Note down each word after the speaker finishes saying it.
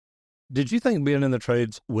Did you think being in the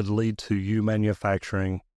trades would lead to you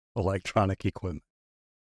manufacturing electronic equipment?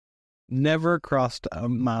 Never crossed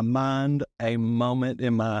my mind a moment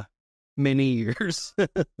in my many years.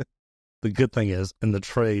 The good thing is, in the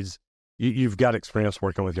trades, you've got experience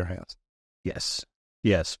working with your hands. Yes,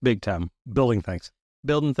 big time. Building things.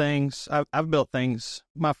 Building things. I've built things.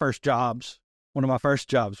 One of my first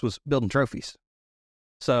jobs was building trophies.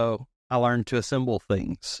 So I learned to assemble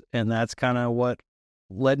things, and that's kind of what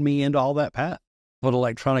led me into all that path. What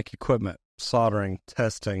electronic equipment, soldering,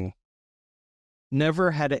 testing?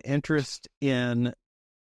 Never had an interest in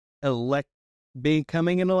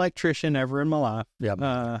becoming an electrician ever in my life.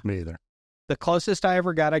 Yeah, me either. The closest I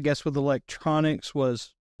ever got, I guess, with electronics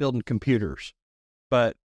was building computers,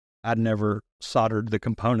 but I'd never soldered the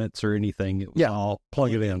components or anything. It was all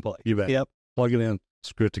plug it in. You bet. Yep. Plug it in,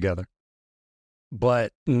 screw it together.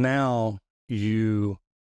 But now you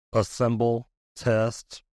assemble,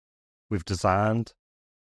 test. We've designed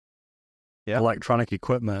electronic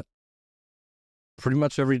equipment pretty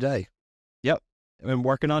much every day. Yep. I'm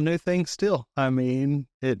working on new things still. I mean,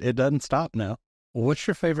 it doesn't stop now. What's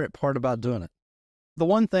your favorite part about doing it? The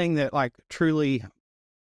one thing that truly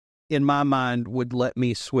in my mind would let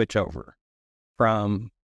me switch over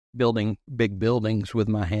from building big buildings with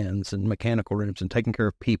my hands and mechanical rooms and taking care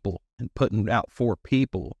of people and putting out for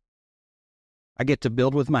people. I get to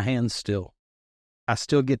build with my hands still. I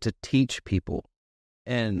still get to teach people.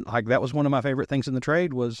 And that was one of my favorite things in the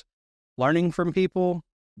trade was learning from people,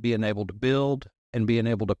 being able to build, and being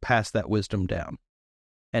able to pass that wisdom down.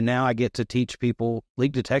 And now I get to teach people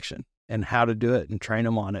leak detection and how to do it and train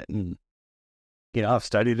them on it. And, I've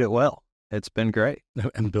studied it well. It's been great.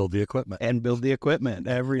 And build the equipment.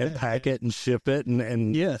 Every day. And pack it and ship it.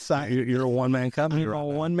 And yes, you're a one-man company. I'm a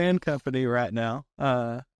one-man company right now.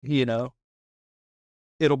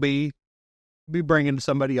 It'll be bringing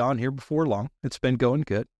somebody on here before long. It's been going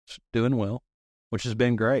good. It's doing well, which has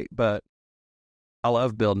been great. But I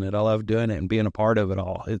love building it. I love doing it and being a part of it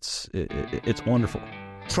all. It's wonderful.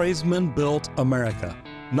 Tradesmen built America.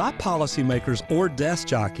 Not policymakers or desk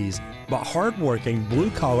jockeys, but hardworking,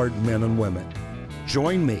 blue-collared men and women.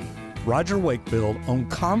 Join me, Roger Wakefield, on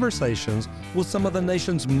conversations with some of the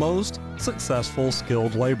nation's most successful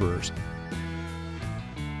skilled laborers.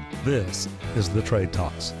 This is the Trade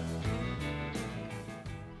Talks.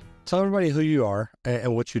 Tell everybody who you are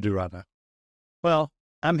and what you do right now. Well,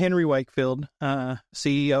 I'm Henry Wakefield,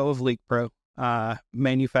 CEO of LeakPro. I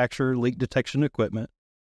manufacture leak detection equipment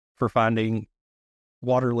for finding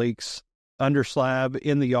water leaks under slab,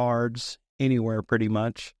 in the yards, anywhere pretty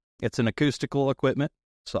much. It's an acoustical equipment.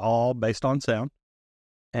 It's all based on sound.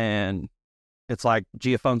 And it's like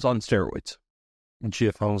geophones on steroids.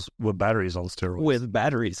 Geophones with batteries on steroids. With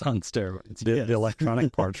batteries on steroids. The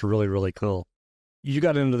electronic part's really, really cool. You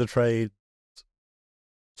got into the trade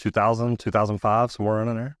 2000, 2005, somewhere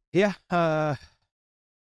in there? Yeah. It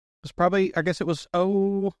was probably, I guess it was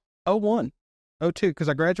 01, 02, because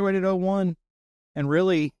I graduated 01. And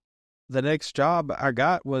really, the next job I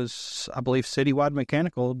got was, I believe, citywide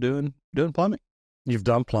mechanical doing plumbing. You've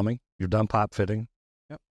done plumbing. You've done pipe fitting.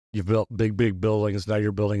 Yep. You've built big buildings. Now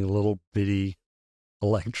you're building little bitty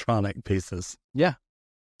electronic pieces. Yeah.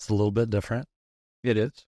 It's a little bit different. It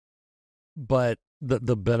is. But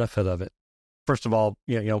the benefit of it, first of all,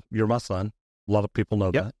 you're my son. A lot of people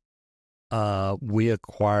know that. We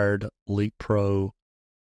acquired LeakPro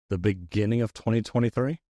the beginning of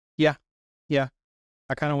 2023. Yeah.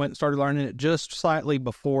 I kind of went and started learning it just slightly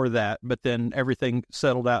before that, but then everything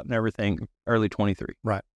settled out and everything early 23.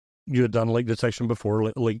 Right. You had done leak detection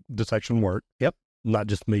before, leak detection work. Yep. Not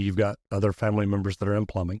just me. You've got other family members that are in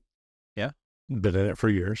plumbing. Yeah. Been in it for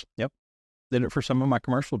years. Yep. Did it for some of my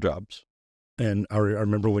commercial jobs. And I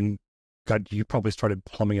remember when, you probably started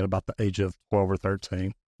plumbing at about the age of 12 or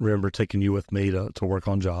 13. Remember taking you with me to work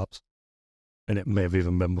on jobs. And it may have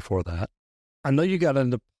even been before that. I know you got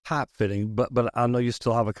into pipe fitting, but I know you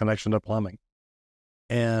still have a connection to plumbing.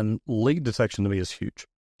 And leak detection to me is huge.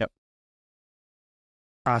 Yep.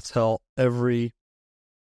 I tell every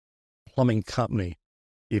plumbing company,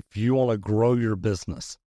 if you want to grow your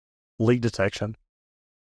business, leak detection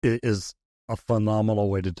is a phenomenal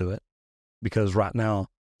way to do it. Because right now,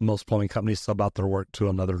 most plumbing companies sub out their work to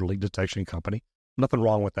another leak detection company. Nothing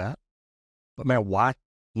wrong with that. But man, why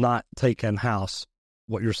not take in-house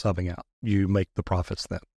what you're subbing out? You make the profits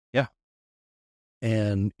then. Yeah.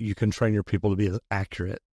 And you can train your people to be as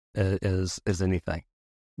accurate as anything.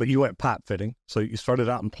 But you went pipe fitting. So you started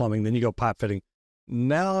out in plumbing, then you go pipe fitting.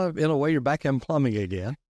 Now, in a way, you're back in plumbing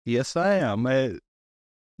again. Yes, I am.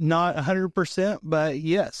 Not 100%, but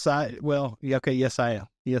yes, yes, I am.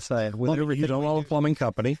 Yes, I am. Well, you don't own a plumbing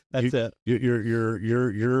company. That's it.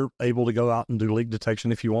 You're able to go out and do leak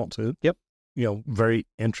detection if you want to. Yep. Very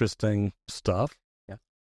interesting stuff. Yeah.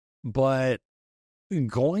 But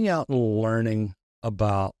going out and learning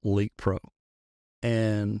about LeakPro,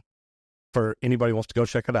 and for anybody who wants to go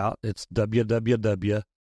check it out, it's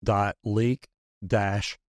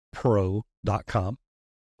www.leak-pro.com.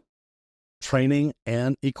 Training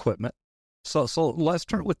and equipment. So let's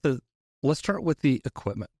start with the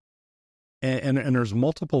equipment. And there's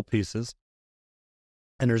multiple pieces,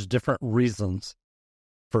 and there's different reasons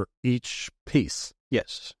for each piece.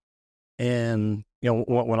 Yes. And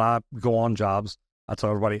when I go on jobs, I tell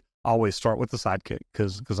everybody I always start with the Sidekick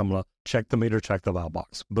because I'm going to check the meter, check the valve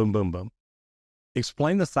box. Boom, boom, boom.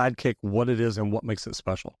 Explain the Sidekick, what it is and what makes it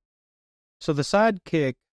special. So the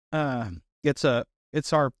Sidekick, it's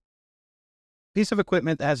our piece of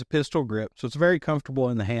equipment that has a pistol grip, so it's very comfortable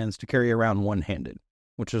in the hands to carry around one-handed,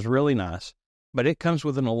 which is really nice. But it comes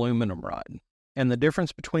with an aluminum rod. And the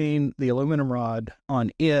difference between the aluminum rod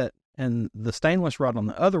on it and the stainless rod on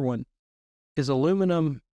the other one is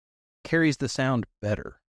aluminum carries the sound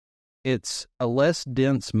better. It's a less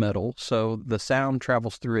dense metal, so the sound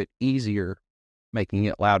travels through it easier, making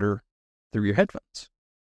it louder through your headphones.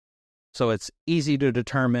 So it's easy to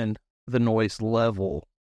determine the noise level.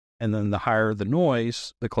 And then the higher the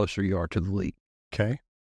noise, the closer you are to the leak. Okay.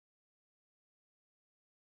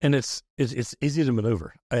 And it's easy to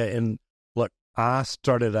maneuver. And look, I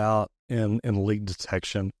started out in leak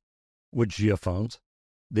detection with geophones,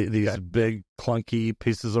 these big clunky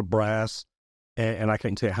pieces of brass, and I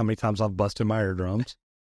can't tell you how many times I've busted my eardrums.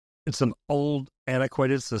 It's an old,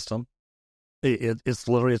 antiquated system. It's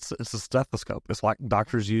literally it's a stethoscope. It's like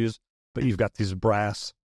doctors use, but you've got these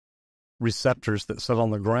brass receptors that sit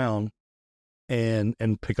on the ground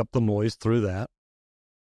and pick up the noise through that.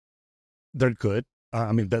 They're good.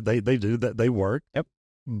 I mean, they do that. They work. Yep.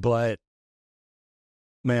 But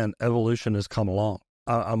man, evolution has come along.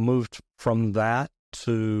 I moved from that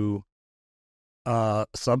to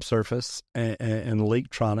subsurface and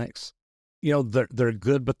leaktronics. They're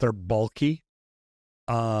good, but they're bulky.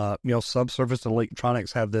 Subsurface and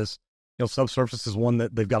leaktronics have this. Subsurface is one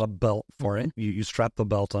that they've got a belt for it. You strap the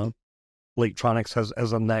belt on. Leaktronics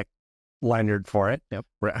has a neck lanyard for it,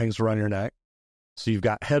 where it hangs around your neck. So you've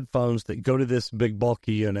got headphones that go to this big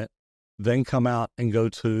bulky unit, then come out and go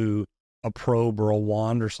to a probe or a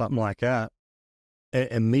wand or something like that.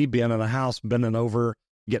 And me being in a house, bending over,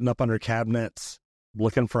 getting up under cabinets,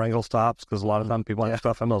 looking for angle stops, because a lot of times people have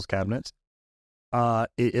stuff in those cabinets.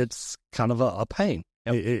 It's kind of a pain.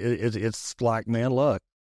 Yep. It's like, man, look,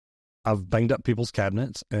 I've banged up people's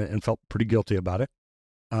cabinets and felt pretty guilty about it.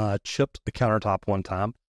 Chipped the countertop one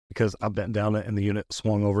time because I bent down and the unit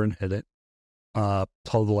swung over and hit it.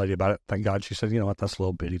 Told the lady about it. Thank God she said, "You know what? That's a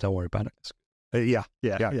little bitty. Don't worry about it." Yeah.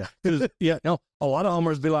 A lot of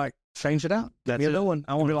homeowners be like, "Change it out. That's a new one."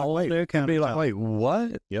 I want to be like, "Wait,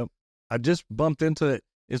 what?" Yep. I just bumped into it.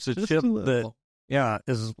 It's a chip that,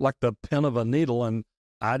 is like the pin of a needle, and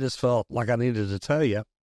I just felt like I needed to tell you.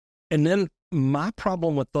 And then my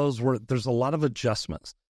problem with those were there's a lot of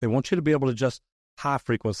adjustments. They want you to be able to adjust high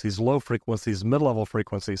frequencies, low frequencies, mid-level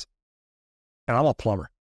frequencies. And I'm a plumber.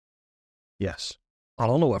 Yes. I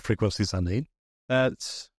don't know what frequencies I need.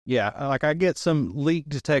 Like I get some leak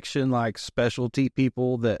detection, like specialty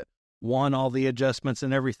people that want all the adjustments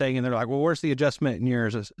and everything. And they're like, well, where's the adjustment in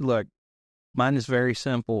yours? Look, mine is very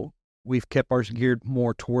simple. We've kept ours geared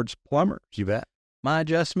more towards plumbers. You bet. My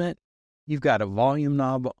adjustment, you've got a volume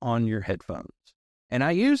knob on your headphones. And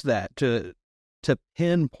I use that to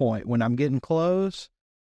pinpoint when I'm getting close.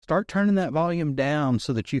 Start turning that volume down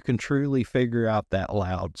so that you can truly figure out that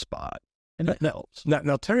loud spot. And it helps.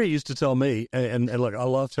 Now, Terry used to tell me, and look, I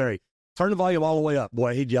love Terry, turn the volume all the way up.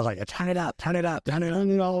 Boy, he'd yell like, turn it up, turn it up, turn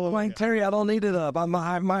it all the way. Like, Terry, I don't need it up.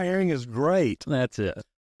 My hearing is great. That's it.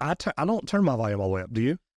 I don't turn my volume all the way up. Do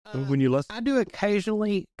you? When you listen? I do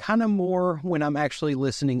occasionally, kind of more when I'm actually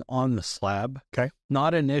listening on the slab. Okay.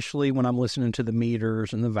 Not initially when I'm listening to the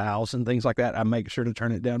meters and the valves and things like that. I make sure to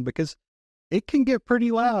turn it down because it can get pretty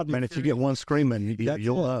loud. Man, if you get one screaming,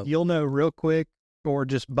 you'll know real quick. Or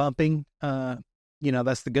just bumping.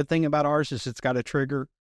 That's the good thing about ours is it's got a trigger,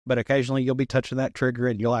 but occasionally you'll be touching that trigger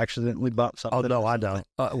and you'll accidentally bump something. Oh, no, I don't.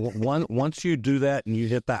 Once you do that and you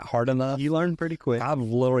hit that hard enough, you learn pretty quick. I've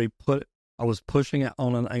literally I was pushing it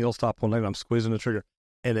on an angle stop one day and I'm squeezing the trigger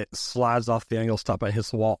and it slides off the angle stop and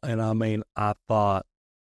hits the wall. And I mean, I thought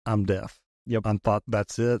I'm deaf. Yep. I thought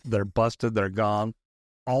that's it. They're busted. They're gone.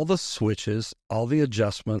 All the switches, all the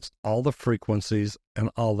adjustments, all the frequencies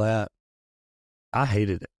and all that. I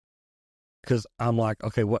hated it because I'm like,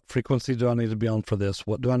 okay, what frequency do I need to be on for this?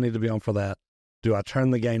 What do I need to be on for that? Do I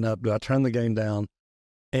turn the gain up? Do I turn the gain down?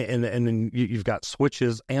 And then you've got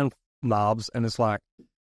switches and knobs, and it's like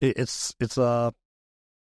it's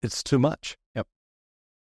too much. Yep.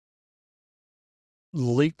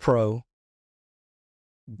 LeakPro,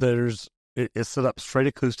 it's set up straight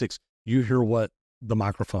acoustics. You hear what the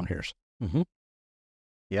microphone hears. Mm-hmm.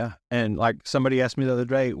 Yeah, and like somebody asked me the other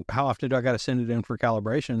day, how often do I got to send it in for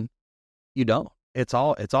calibration? You don't. It's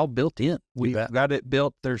all built in. We've got it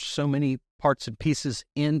built. There's so many parts and pieces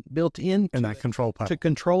built in and that control panel to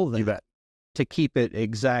control them. You bet. To keep it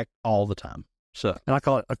exact all the time. So, and I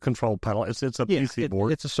call it a control panel. It's a PC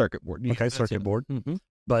board. It's a circuit board. Okay, circuit board. Mm-hmm.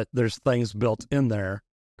 But there's things built in there.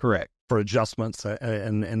 Correct. For adjustments,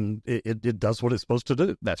 and it does what it's supposed to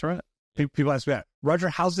do. That's right. People ask me, Roger,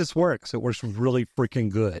 how's this work? So it works really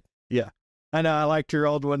freaking good. Yeah. I know. I liked your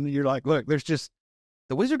old one. You're like, look, there's just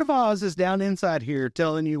the Wizard of Oz is down inside here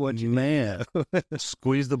telling you what you Man,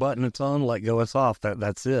 squeeze the button, it's on, let go, it's off.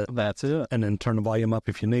 That's it. That's it. And then turn the volume up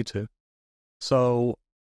if you need to. So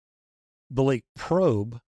the Leak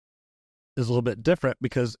Probe is a little bit different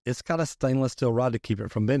because it's got a stainless steel rod to keep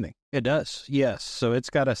it from bending. It does, yes. So it's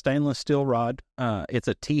got a stainless steel rod. It's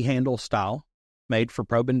a T-handle style made for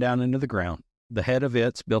probing down into the ground. The head of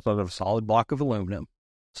it's built out of a solid block of aluminum.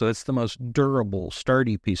 So it's the most durable,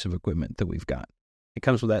 sturdy piece of equipment that we've got. It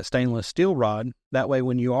comes with that stainless steel rod. That way,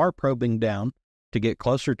 when you are probing down to get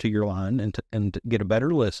closer to your line and to get a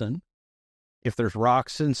better listen, if there's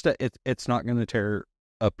rocks and stuff, it's not going to tear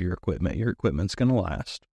up your equipment. Your equipment's going to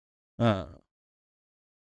last.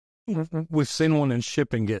 We've seen one in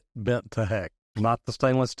shipping get bent to heck. Not the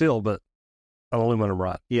stainless steel, but an aluminum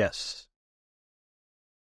rod. Yes.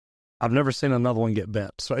 I've never seen another one get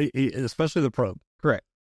bent, so especially the probe. Correct.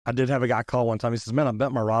 I did have a guy call one time. He says, man, I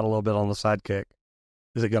bent my rod a little bit on the Sidekick.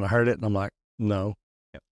 Is it going to hurt it? And I'm like, no.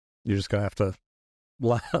 Yep. You're just going to have to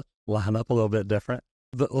line up a little bit different.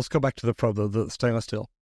 Let's go back to the probe, the stainless steel.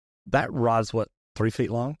 That rod's what, 3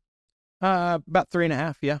 feet long? About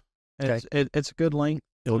 3.5, yeah. Okay. It's a good length.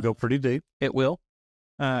 It'll go pretty deep. It will.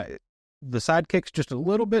 The Sidekick's just a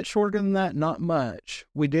little bit shorter than that, not much.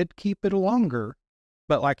 We did keep it longer,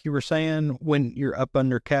 but like you were saying, when you're up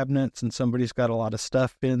under cabinets and somebody's got a lot of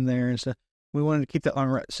stuff in there and stuff, we wanted to keep that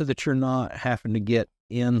longer so that you're not having to get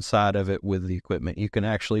inside of it with the equipment. You can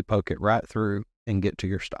actually poke it right through and get to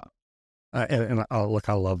your stop. Look,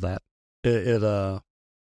 I love that.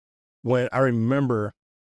 When I remember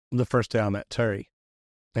the first day I met Terry,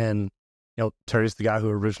 and Terry's the guy who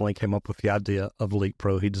originally came up with the idea of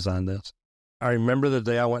LeakPro. He designed this. I remember the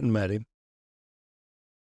day I went and met him.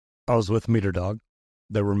 I was with Meter Dog.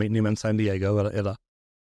 They were meeting him in San Diego at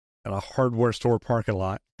a hardware store parking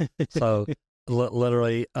lot. So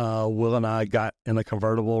literally, Will and I got in a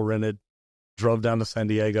convertible, rented, drove down to San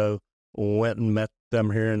Diego, went and met them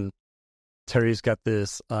here. And Terry's got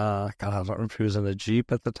this, God, I don't remember if he was in a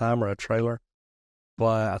Jeep at the time or a trailer,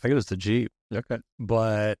 but I think it was the Jeep. Okay.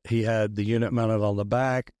 But he had the unit mounted on the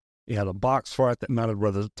back. He had a box for it that mounted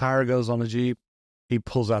where the tire goes on the Jeep. He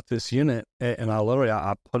pulls out this unit, and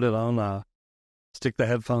I put it on, stick the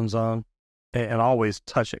headphones on, and I always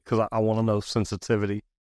touch it because I want to know sensitivity.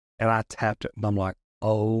 And I tapped it, and I'm like,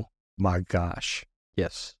 oh my gosh.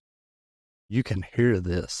 Yes. You can hear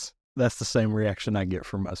this. That's the same reaction I get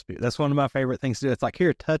from most people. That's one of my favorite things to do. It's like,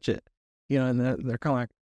 here, touch it. And they're kind of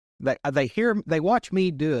like, they watch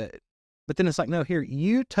me do it. But then it's like, no, here,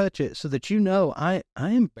 you touch it so that you know I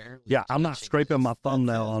am barely. Yeah, I'm not scraping my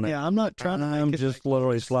thumbnail on it. Yeah, I'm not trying to. I'm just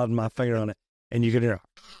literally sliding my finger on it. And you can hear,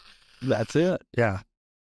 that's it. Yeah.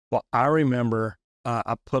 Well, I remember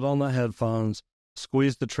I put on the headphones,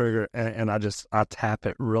 squeeze the trigger, and I tap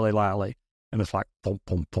it really lightly. And it's like, boom,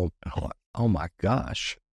 boom, boom. And I'm like, oh my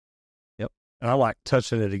gosh. Yep. And I like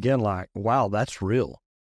touching it again, like, wow, that's real.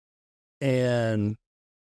 And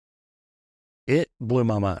it blew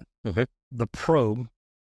my mind. Mm-hmm. The probe,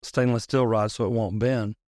 stainless steel rod so it won't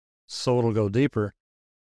bend, so it'll go deeper.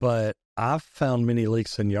 But I've found many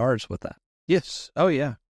leaks in yards with that. Yes. Oh,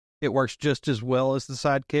 yeah. It works just as well as the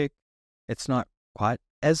Sidekick. It's not quite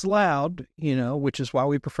as loud, which is why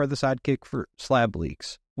we prefer the Sidekick for slab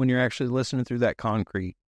leaks. When you're actually listening through that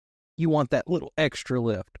concrete, you want that little extra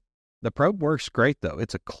lift. The probe works great, though.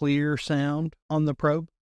 It's a clear sound on the probe,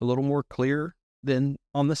 a little more clear than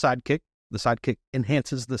on the Sidekick. The Sidekick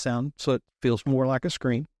enhances the sound, so it feels more like a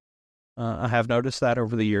scream. I have noticed that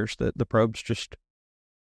over the years, that the probe's just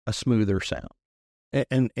a smoother sound.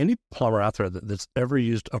 And any plumber out there that's ever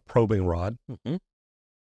used a probing rod mm-hmm.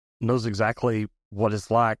 knows exactly what it's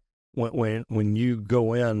like when you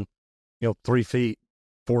go in, 3 feet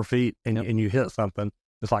 4 feet and you hit something,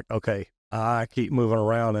 it's like, okay, I keep moving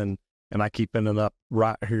around and I keep ending up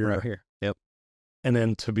right here. Right here. Yep. And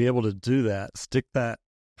then to be able to do that, stick that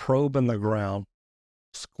probe in the ground,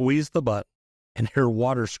 squeeze the button, and hear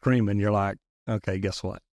water screaming. You're like, okay, guess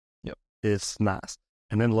what? Yep. It's nice.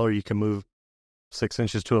 And then lower, you can move 6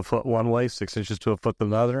 inches to a foot one way, 6 inches to a foot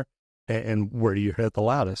the other. And where do you hit the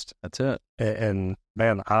loudest? That's it. And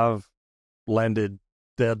man, I've landed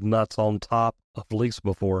dead nuts on top of leaks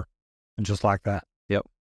before, and just like that. Yep.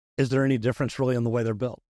 Is there any difference really in the way they're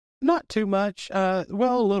built? Not too much. Well,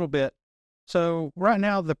 a little bit. So right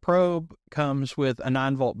now the Probe comes with a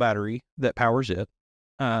 9-volt battery that powers it.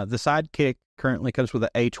 The Sidekick currently comes with an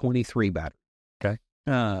A23 battery. Okay.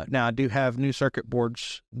 Now I do have new circuit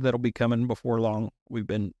boards that'll be coming before long. We've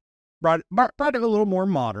been brought it a little more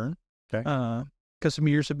modern. Okay. Because some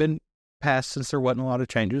years have been passed since there wasn't a lot of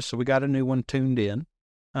changes. So we got a new one tuned in.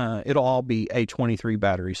 It'll all be A23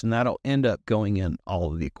 batteries, and that'll end up going in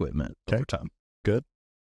all of the equipment over time. Good.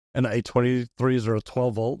 And the A23s are a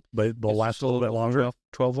 12-volt. They'll last a little bit longer.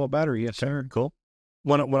 12-volt battery, yes, sir. Cool.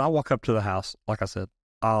 When I walk up to the house, like I said,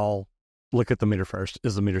 I'll look at the meter first.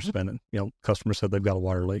 Is the meter spinning? Customer said they've got a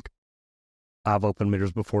water leak. I've opened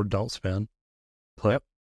meters before, don't spin. Put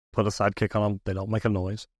a Sidekick on them. They don't make a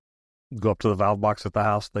noise. Go up to the valve box at the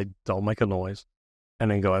house. They don't make a noise.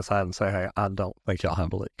 And then go outside and say, hey, I don't think y'all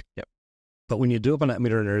have a leak. Yep. But when you do open that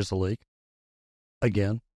meter and there is a leak,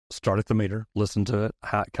 again, start at the meter, listen to it.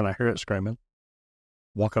 Can I hear it screaming?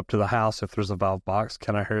 Walk up to the house. If there's a valve box,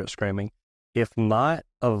 can I hear it screaming? If not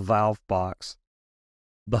a valve box,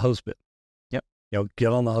 the hose bib. Yep.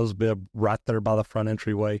 Get on the hose bib right there by the front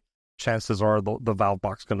entryway. Chances are the valve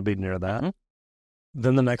box is going to be near that. Mm-hmm.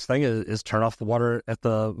 Then the next thing is turn off the water at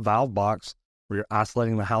the valve box where you're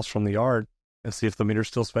isolating the house from the yard and see if the meter's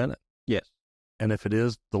still spinning. Yes. And if it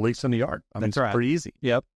is, the leak's in the yard. I mean, it's right. pretty easy.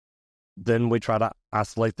 Yep. Then we try to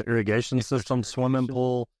isolate the irrigation system, swimming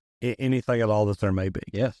pool, anything at all that there may be.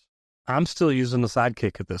 Yes. I'm still using the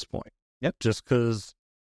Sidekick at this point. Yep. Just because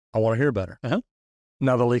I want to hear better. Uh-huh.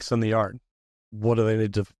 Now the leak's in the yard. What do they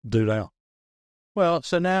need to do now? Well,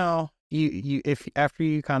 so now if after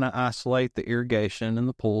you kind of isolate the irrigation and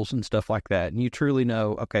the pools and stuff like that, and you truly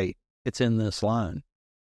know, okay, it's in this line.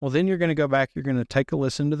 Well, then you're going to go back, you're going to take a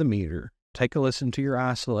listen to the meter, take a listen to your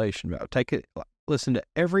isolation valve, listen to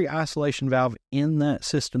every isolation valve in that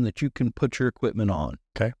system that you can put your equipment on.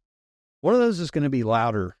 Okay. One of those is going to be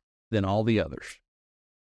louder than all the others.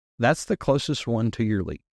 That's the closest one to your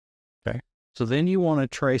leak. Okay. So then you want to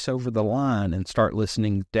trace over the line and start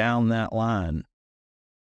listening down that line.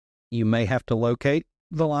 You may have to locate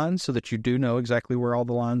the line so that you do know exactly where all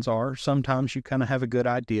the lines are. Sometimes you kind of have a good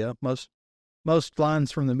idea. Most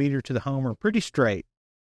lines from the meter to the home are pretty straight.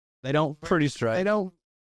 They don't I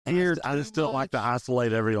just don't like to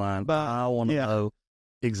isolate every line, but I want to know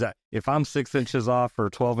exactly. If I'm 6 inches off or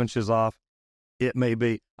 12 inches off, I may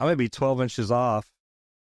be 12 inches off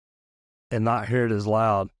and not hear it as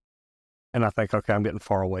loud. And I think, okay, I'm getting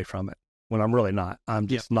far away from it when I'm really not. I'm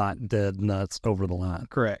just not dead nuts over the line.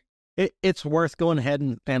 Correct. It's worth going ahead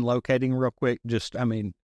and locating real quick.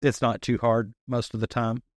 It's not too hard most of the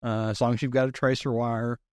time. As long as you've got a tracer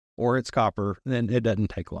wire or it's copper, then it doesn't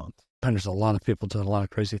take long. And there's a lot of people doing a lot of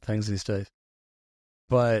crazy things these days.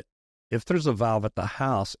 But if there's a valve at the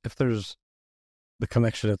house, if there's the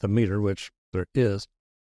connection at the meter, which there is,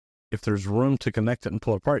 if there's room to connect it and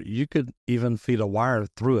pull it apart, you could even feed a wire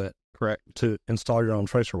through it. Correct. To install your own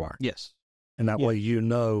tracer wire. Yes. And that way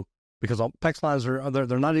because all PEX lines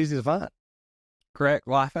they're not easy to find. Correct.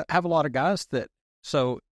 Well, I have a lot of guys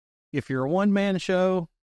so if you're a one-man show,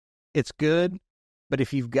 it's good. But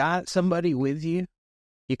if you've got somebody with you,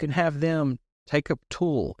 you can have them take a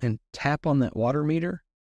tool and tap on that water meter,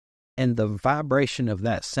 and the vibration of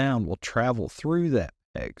that sound will travel through that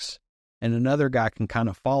PEX. And another guy can kind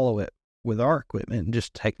of follow it with our equipment and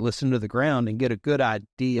just listen to the ground and get a good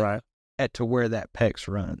idea at to where that PEX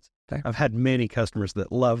runs. Okay. I've had many customers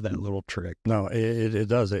that love that little trick. No, it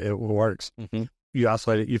does. It works. Mm-hmm. You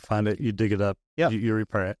isolate it, you find it, you dig it up, you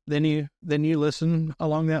repair it. Then you listen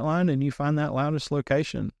along that line and you find that loudest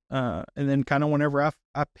location. And then kind of whenever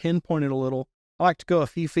I pinpoint it a little, I like to go a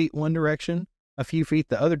few feet one direction, a few feet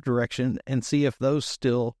the other direction, and see if those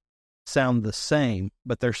still sound the same,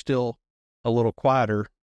 but they're still a little quieter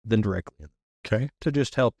than directly. Okay. To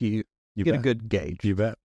just help you get a good gauge. You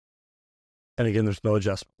bet. And again, there's no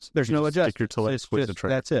adjustments. There's no adjustments. Stick your toe out, switch the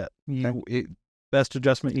trigger. That's it. Best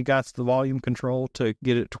adjustment you got is the volume control to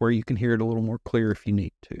get it to where you can hear it a little more clear if you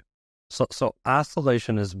need to. So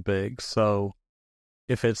isolation is big. So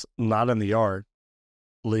if it's not in the yard,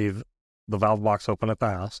 leave the valve box open at the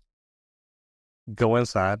house. go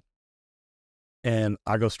inside, and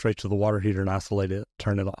I go straight to the water heater and isolate it,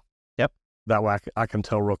 turn it off. Yep. That way I can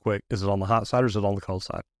tell real quick, is it on the hot side or is it on the cold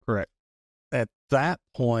side? Correct. At that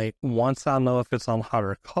point, once I know if it's on hot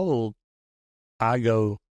or cold, I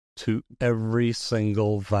go to every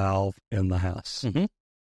single valve in the house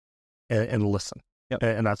and listen. Yep.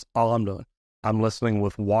 And that's all I'm doing. I'm listening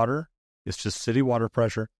with water. It's just city water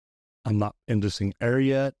pressure. I'm not inducing air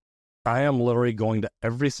yet. I am literally going to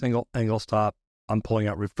every single angle stop. I'm pulling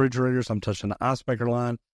out refrigerators. I'm touching the ice maker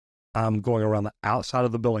line. I'm going around the outside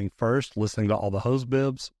of the building first, listening to all the hose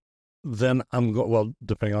bibs. Then I'm going, well,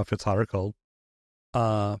 depending on if it's hot or cold.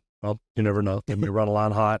 Well, you never know. They may run a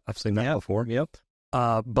line hot. I've seen that before. Yep.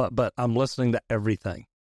 But I'm listening to everything.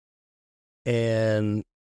 And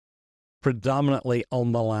predominantly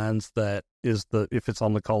on the lines that is if it's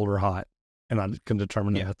on the cold or hot, and I can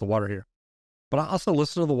determine that at the water heater. But I also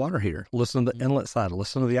listen to the water heater, listen to the inlet side,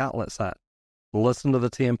 listen to the outlet side, listen to the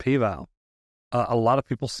TMP valve. A lot of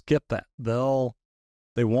people skip that.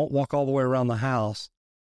 They won't walk all the way around the house.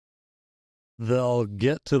 They'll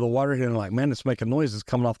get to the water heater and like, man, it's making noise. It's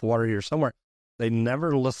coming off the water heater somewhere. They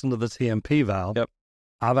never listen to the TMP valve. Yep.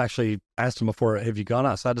 I've actually asked them before, have you gone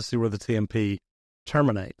outside to see where the TMP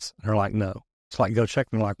terminates? And they're like, no. It's like, go check.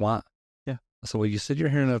 And they're like, why? Yeah. I said, well, you said you're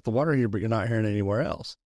hearing it at the water heater, but you're not hearing it anywhere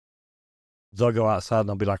else. They'll go outside and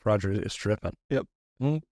they'll be like, Roger, it's tripping. Yep.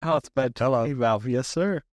 Oh, it's a bad TMP valve. Yes,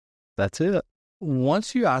 sir. That's it.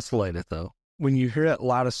 Once you isolate it, though, when you hear it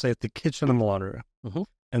loudest, say at the kitchen and the laundry room,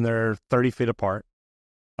 and they're 30 feet apart,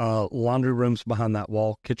 laundry room's behind that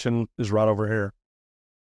wall, kitchen is right over here,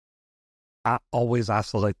 I always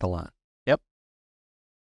isolate the line. Yep.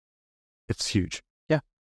 It's huge. Yeah.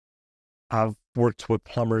 I've worked with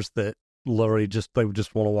plumbers that literally they would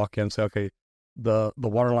just want to walk in and say, okay, the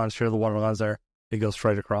water line's here, the water line's there. It goes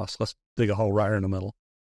straight across. Let's dig a hole right here in the middle.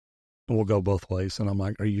 And we'll go both ways. And I'm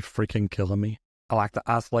like, are you freaking killing me? I like to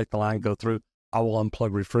isolate the line, go through. I will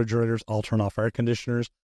unplug refrigerators. I'll turn off air conditioners.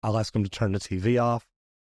 I'll ask them to turn the TV off.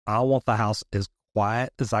 I want the house as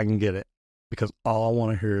quiet as I can get it because all I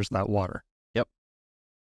want to hear is that water. Yep.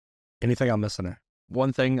 Anything I'm missing there?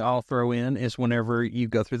 One thing I'll throw in is whenever you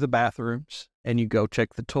go through the bathrooms and you go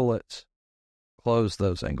check the toilets, close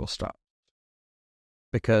those angle stops.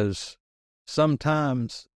 Because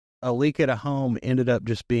sometimes a leak at a home ended up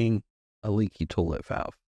just being a leaky toilet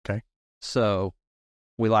valve. Okay. So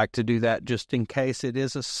we like to do that just in case it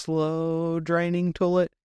is a slow draining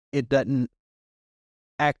toilet. It doesn't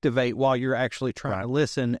activate while you're actually trying to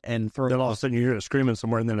listen and throw. Then all of a sudden you hear it screaming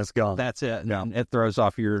somewhere and then it's gone. That's it. Yeah. And it throws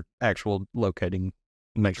off your actual locating.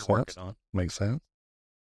 Makes sense. Makes sense.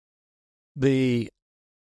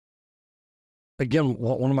 Again,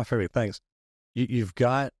 one of my favorite things, you've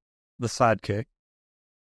got the Sidekick,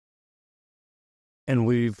 and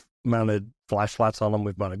we've mounted flashlights on them.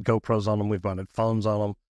 We've mounted GoPros on them. We've mounted phones on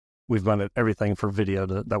them. We've mounted everything for video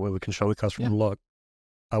that way we can show the customer, look.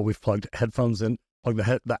 We've plugged headphones in, plugged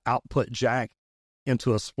the output jack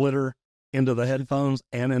into a splitter, into the headphones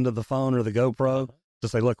and into the phone or the GoPro to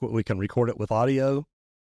say, look, we can record it with audio.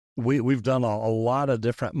 We've done a lot of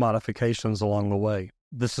different modifications along the way.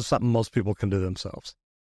 This is something most people can do themselves.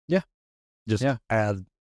 Yeah. Just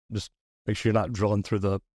make sure you're not drilling through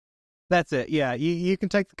the... That's it. Yeah. You can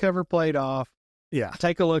take the cover plate off. Yeah.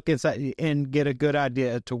 Take a look inside and get a good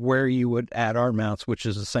idea to where you would add our mounts, which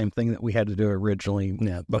is the same thing that we had to do originally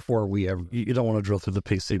before we ever... You don't want to drill through the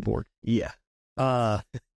PC board. Yeah. Not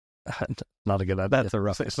a good idea. That's a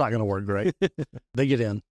rough... It's not going to work great. They get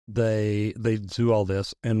in. They do all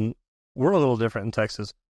this, and we're a little different in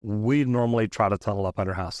Texas. We normally try to tunnel up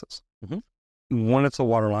under houses. When it's a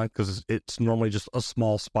water line, because it's normally just a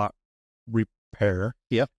small spot repair.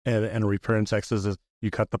 Yep. And a repair in Texas is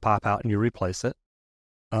you cut the pipe out and you replace it.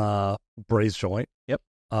 Braze joint. Yep.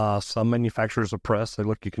 Some manufacturers of press say,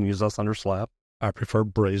 look, you can use us under slab. I prefer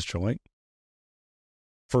braze joint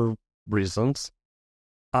for reasons.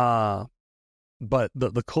 But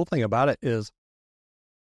the cool thing about it is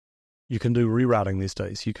you can do rerouting these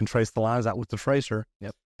days. You can trace the lines out with the tracer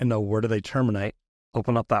and know where do they terminate.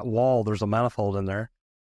 Open up that wall. There's a manifold in there.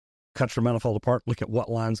 Cut your manifold apart. Look at what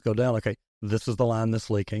lines go down. Okay, this is the line that's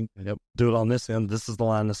leaking. Do it on this end. This is the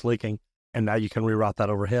line that's leaking. And now you can reroute that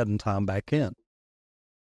overhead and tie them back in.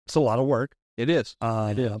 It's a lot of work. It is.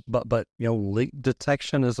 But leak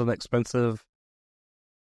detection is an expensive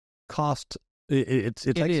cost. It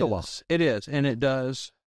takes a while. It is, and it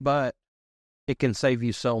does, but it can save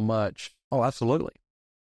you so much. Oh, absolutely.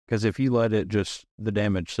 Because if you let it the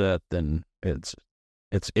damage set, then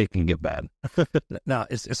it can get bad. Now,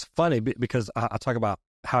 it's funny because I talk about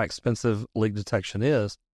how expensive leak detection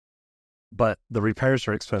is, but the repairs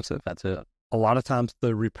are expensive. That's it. A lot of times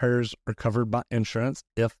the repairs are covered by insurance,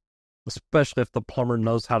 especially if the plumber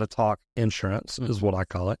knows how to talk insurance, is what I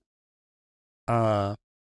call it.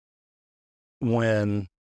 When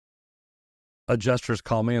adjusters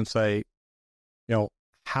call me and say,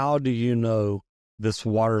 how do you know this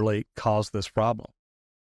water leak caused this problem?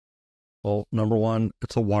 Well, number one,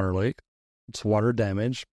 it's a water leak. It's water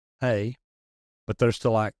damage. Hey, but they're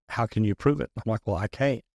still like, how can you prove it? I'm like, well, I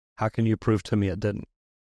can't. How can you prove to me it didn't?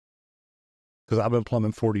 Because I've been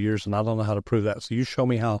plumbing 40 years and I don't know how to prove that. So you show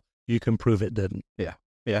me how you can prove it didn't. Yeah.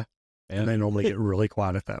 And they normally get really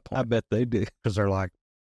quiet at that point. I bet they do. Because they're like,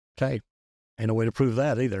 okay, ain't no way to prove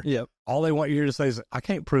that either. Yep. All they want you to say is, I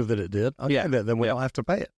can't prove that it did. Okay, then we don't have to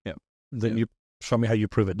pay it. Yep. Then you show me how you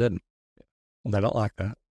prove it didn't. They don't like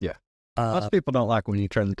that. Yeah. Most people don't like when you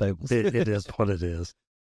turn the tables. it is what it is.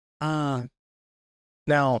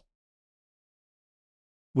 Now,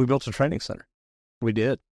 we built a training center. We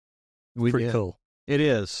did. Pretty cool. It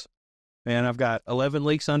is. And I've got 11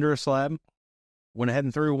 leaks under a slab. Went ahead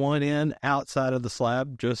and threw one in outside of the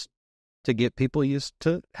slab just to get people used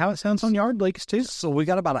to how it sounds on yard leaks too. So we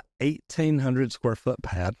got about an 1,800 square foot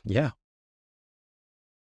pad. Yeah.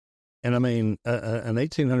 And I mean, an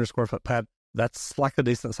 1,800 square foot pad, that's like a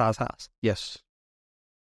decent sized house. Yes.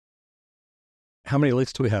 How many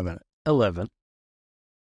leaks do we have in it? 11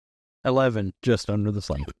 just under the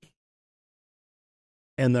slab.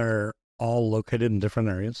 And they're all located in different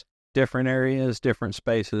areas? Different areas, different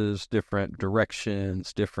spaces, different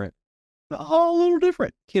directions, all a little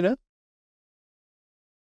different,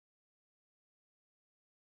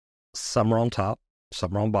 Some are on top,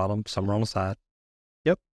 some are on bottom, some are on the side.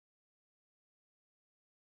 Yep.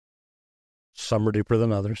 Some are deeper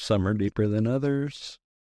than others. Some are deeper than others.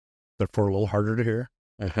 Therefore, a little harder to hear.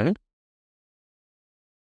 Uh-huh.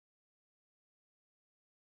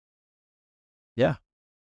 Yeah.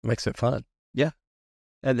 Makes it fun. Yeah.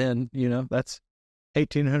 And then, that's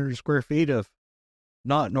 1,800 square feet of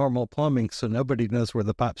not normal plumbing, so nobody knows where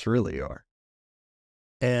the pipes really are.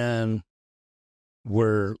 And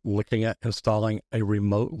we're looking at installing a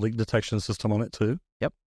remote leak detection system on it too.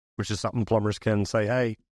 Yep. Which is something plumbers can say,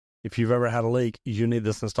 hey, if you've ever had a leak, you need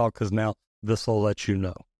this installed because now this will let you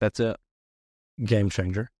know. That's it. Game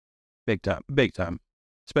changer. Big time. Big time.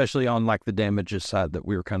 Especially on like the damages side that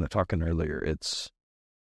we were kind of talking earlier. It's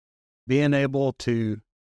being able to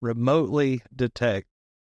remotely detect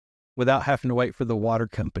without having to wait for the water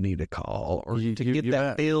company to call or to get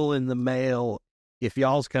that bill in the mail. If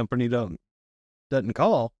y'all's company doesn't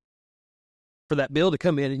call for that bill to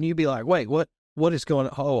come in and you be like, wait, what is going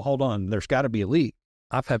on? Oh, hold on. There's got to be a leak.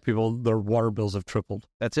 I've had people, their water bills have tripled.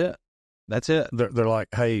 That's it. They're like,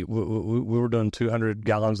 hey, we were doing 200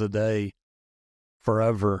 gallons a day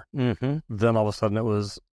forever. Mm-hmm. Then all of a sudden it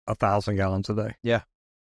was 1,000 gallons a day. Yeah.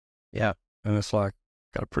 Yeah. And it's like,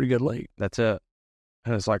 got a pretty good leak. That's it.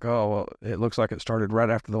 And it's like, oh, well, it looks like it started right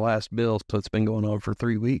after the last bill, so it's been going on for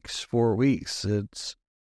 3 weeks, 4 weeks.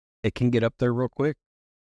 It can get up there real quick.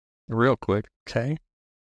 Okay.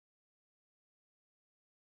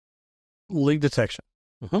 Leak detection.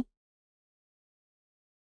 Mm-hmm.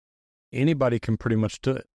 Anybody can pretty much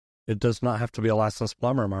do it. It does not have to be a licensed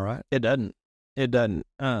plumber, am I right? It doesn't.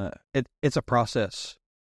 It's a process.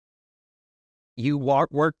 You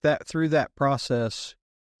work that through that process,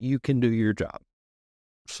 you can do your job.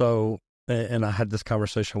 So, and I had this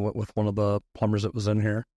conversation with one of the plumbers that was in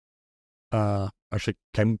here. Actually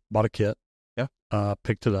bought a kit. Yeah.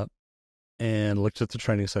 Picked it up and looked at the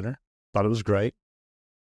training center. Thought it was great.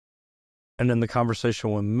 And then the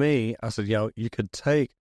conversation with me, I said, you could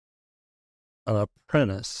take an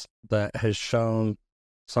apprentice that has shown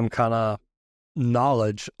some kind of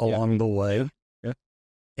knowledge along the way. Yeah.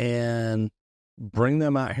 And bring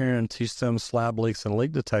them out here and teach them slab leaks and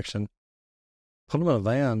leak detection. Put them in a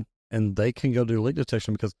van and they can go do leak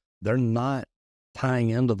detection because they're not tying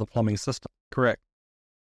into the plumbing system. Correct.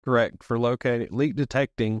 For locating, leak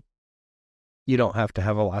detecting, you don't have to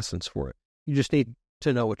have a license for it. You just need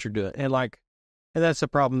to know what you're doing. And that's the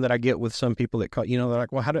problem that I get with some people that call, they're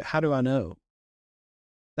like, well, how do I know?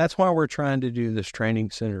 That's why we're trying to do this training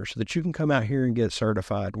center so that you can come out here and get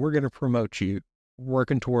certified. We're going to promote you,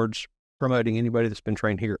 working towards promoting anybody that's been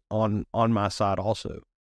trained here on my side also.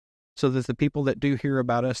 So that the people that do hear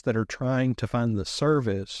about us that are trying to find the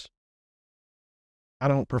service, I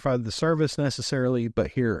don't provide the service necessarily,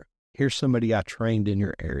 but here's somebody I trained in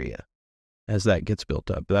your area. As that gets built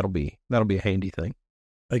up, that'll be a handy thing.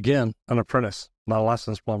 Again, an apprentice, not a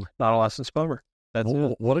licensed plumber. That's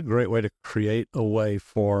it. What a great way to create a way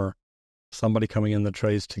for somebody coming in the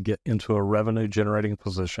trades to get into a revenue generating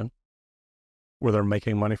position where they're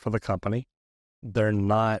making money for the company. They're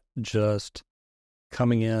not just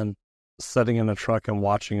coming in, sitting in a truck and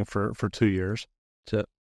watching for 2 years. So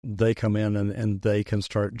they come in and they can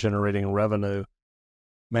start generating revenue.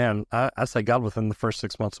 Man, I say, God, within the first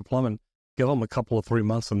 6 months of plumbing, give them a couple of 3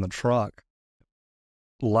 months in the truck.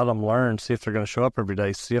 Let them learn, see if they're going to show up every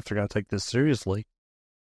day, see if they're going to take this seriously.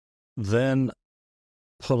 Then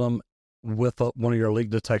put them with one of your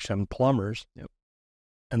leak detection plumbers,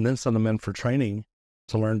 and then send them in for training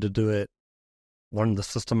to learn to do it, learn the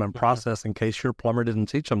system and process in case your plumber didn't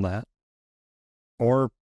teach them that.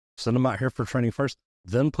 Or send them out here for training first,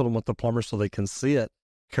 then put them with the plumber so they can see it,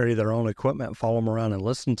 carry their own equipment, follow them around and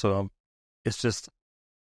listen to them. It's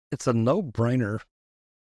a no-brainer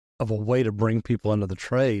of a way to bring people into the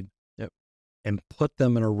trade and put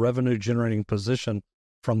them in a revenue-generating position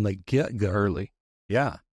from the get-go. Early.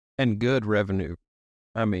 Yeah. And good revenue.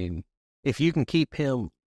 I mean, if you can keep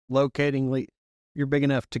him locating, you're big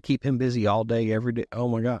enough to keep him busy all day, every day. Oh,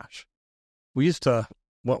 my gosh. We used to,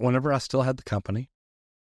 whenever I still had the company,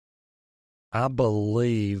 I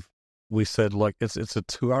believe we said, look, it's a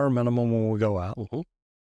 2-hour minimum when we go out. I'm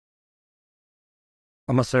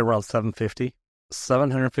going to say around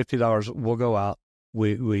 $750. We'll go out.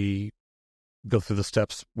 We go through the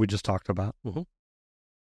steps we just talked about.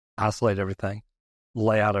 Isolate everything,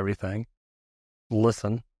 lay out everything,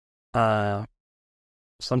 listen.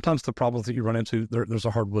 Sometimes the problems that you run into, there's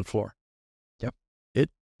a hardwood floor.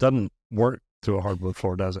 It doesn't work through a hardwood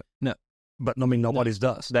floor, does it? No. But I mean, nobody's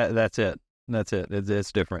does. That's it.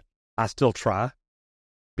 It's different. I still try,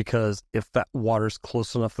 because if that water's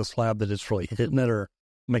close enough to the slab that it's really hitting it or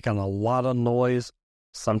making a lot of noise,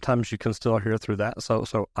 sometimes you can still hear through that.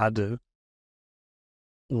 So I do.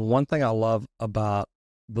 One thing I love about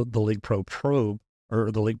the LeakPro Probe or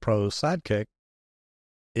the LeakPro Sidekick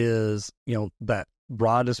is, that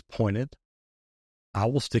rod is pointed. I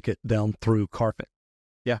will stick it down through carpet.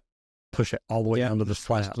 Yeah. Push it all the way down to the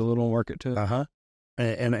slab. A little work it too.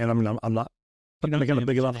 And I mean, I'm not making a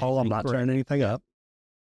big enough hole. I'm not tearing anything up.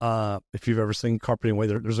 If you've ever seen carpeting way,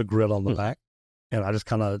 there's a grid on the back, and I just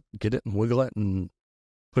kind of get it and wiggle it and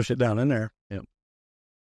push it down in there.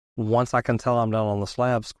 Once I can tell I'm down on the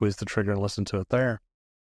slab, squeeze the trigger and listen to it there.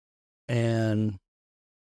 And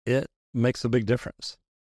it makes a big difference.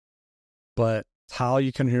 But tile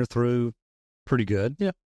you can hear through pretty good.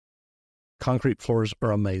 Yeah. Concrete floors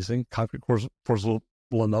are amazing. Concrete floors with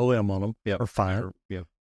linoleum on them are fine.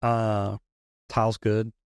 Tile's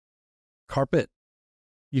good. Carpet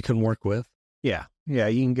you can work with. Yeah,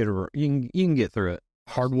 you can get through it.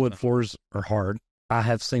 Hardwood floors are hard. I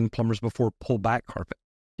have seen plumbers before pull back carpet.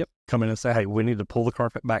 Come in and say, hey, we need to pull the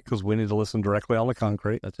carpet back because we need to listen directly on the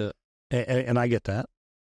concrete. That's it. And I get that.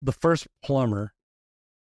 The first plumber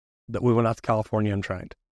that we went out to California and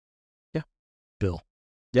trained. Bill.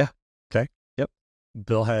 Yeah. Okay. Yep.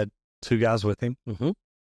 Bill had 2 guys with him.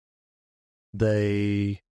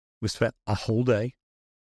 We spent a whole day.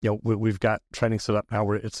 We've got training set up now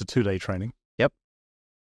where it's a 2-day training. And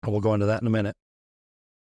we'll go into that in a minute.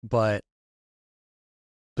 But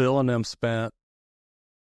Bill and them spent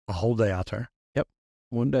a whole day out there.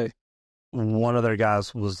 One day. One of their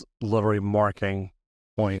guys was literally marking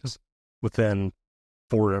points within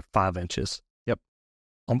 4 or 5 inches.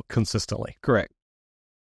 Consistently. Correct.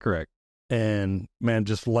 And man,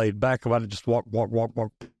 just laid back about it, just walk,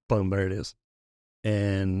 boom, there it is.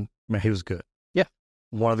 And man, he was good.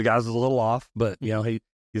 One of the guys is a little off, but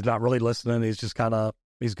he's not really listening. He's just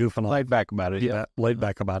he's goofing off. Laid back about it. Laid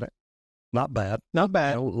back about it. Not bad.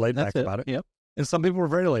 Laid back about it. And some people were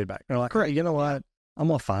very laid back. They're like, correct. You know what? I'm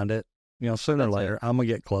going to find it. Sooner or later, I'm going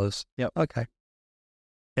to get close. Okay.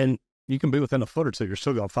 And you can be within a foot or two. You're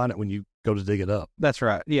still going to find it when you go to dig it up. That's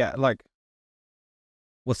right. Yeah. Like,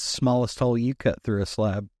 what's the smallest hole you cut through a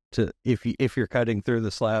slab if you're cutting through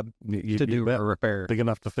the slab to do a repair? Big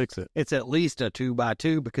enough to fix it. It's at least a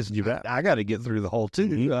 2x2 because I got to get through the hole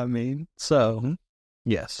too. I mean, so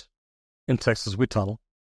yes. In Texas, we tunnel.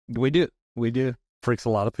 We do. Freaks a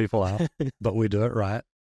lot of people out, but we do it right.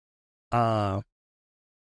 But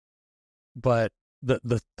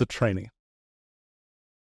the training,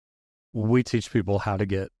 we teach people how to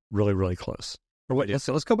get really, really close. Or wait,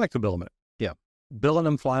 let's go back to Bill a minute. Bill and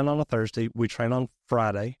them flying on a Thursday. We train on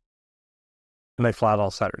Friday, and they fly out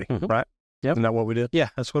on Saturday, right? Isn't that what we did? Yeah,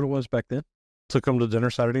 that's what it was back then. Took them to dinner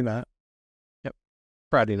Saturday night.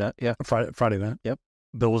 Friday night. Yeah, Friday night.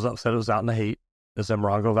 Bill was upset. It was out in the heat. It's in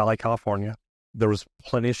Morongo Valley, California. There was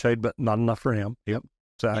plenty of shade, but not enough for him.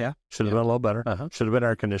 So should have been a little better. Should have been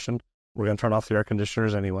air conditioned. We're going to turn off the air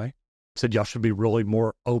conditioners anyway. Said y'all should be really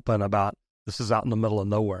more open about this is out in the middle of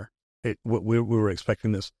nowhere. We were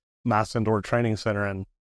expecting this mass indoor training center, and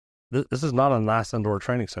This is not a nice indoor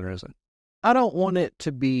training center, is it? I don't want it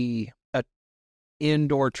to be a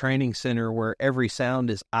indoor training center where every sound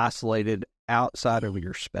is isolated outside of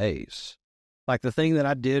your space. Like the thing that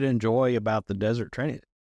I did enjoy about the desert training,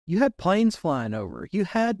 you had planes flying over. You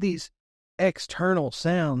had these external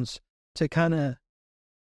sounds to kind of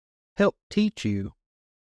help teach you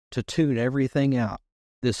to tune everything out.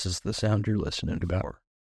 This is the sound you're listening for.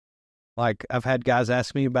 Like I've had guys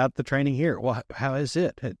ask me about the training here. Well, how is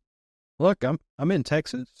it? Look, I'm in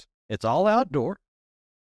Texas. It's all outdoor.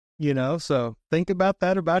 So think about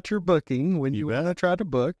that about your booking when you want to try to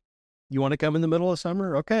book. You want to come in the middle of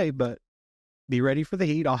summer? Okay, but be ready for the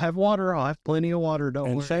heat. I'll have water. I'll have plenty of water.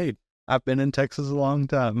 Don't worry. Shade. I've been in Texas a long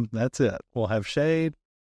time. That's it. We'll have shade.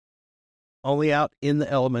 Only out in the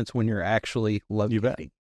elements when you're actually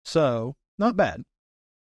locating. So, not bad.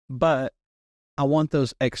 But I want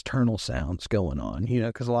those external sounds going on,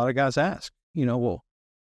 because a lot of guys ask, well,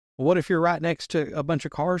 what if you're right next to a bunch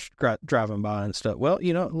of cars driving by and stuff? Well,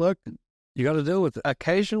 look, you got to deal with it.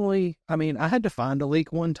 Occasionally, I had to find a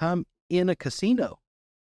leak one time in a casino.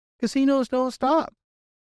 Casinos don't stop.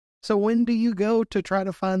 So when do you go to try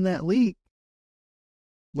to find that leak?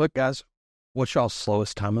 Look, guys, what's y'all's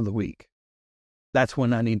slowest time of the week? That's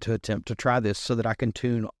when I need to attempt to try this so that I can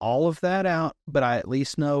tune all of that out, but I at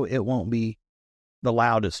least know it won't be the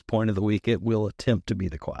loudest point of the week. It will attempt to be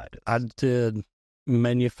the quietest. I did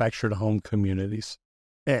manufactured home communities,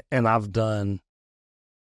 and I've done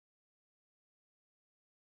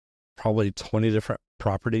probably 20 different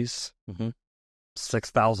properties,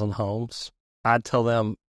 6,000 homes. I'd tell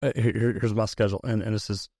them, here's my schedule, and this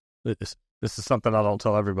is something I don't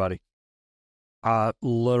tell everybody. I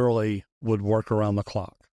literally would work around the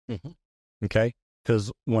clock. Okay?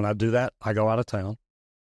 Because when I do that, I go out of town.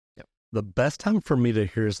 Yep. The best time for me to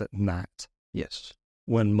hear is at night. Yes.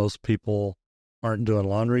 When most people aren't doing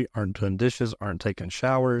laundry, aren't doing dishes, aren't taking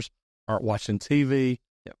showers, aren't watching TV,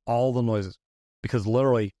 all the noises. Because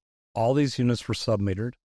literally, all these units were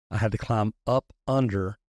sub-metered. I had to climb up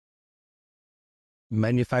under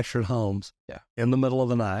manufactured homes in the middle of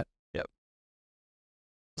the night.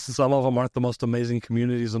 Some of them aren't the most amazing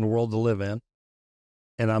communities in the world to live in.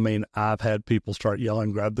 And I've had people start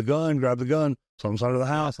yelling, grab the gun, some side of the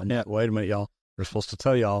house. I'm like, wait a minute, y'all. We're supposed to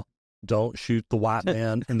tell y'all, don't shoot the white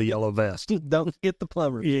man in the yellow vest. Don't get the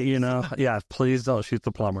plumber. Please don't shoot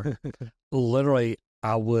the plumber. Literally,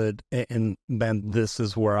 I would, and man, this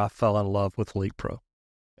is where I fell in love with LeakPro.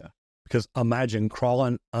 Yeah. Because imagine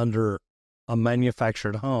crawling under a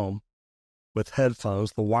manufactured home with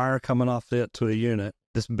headphones, the wire coming off it to a unit,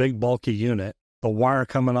 this big bulky unit, the wire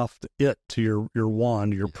coming off it to your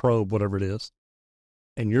wand, your probe, whatever it is,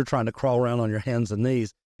 and you're trying to crawl around on your hands and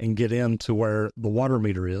knees and get into where the water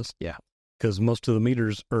meter is. Yeah. Because most of the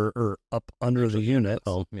meters are up under the unit.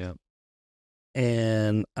 Oh, yeah.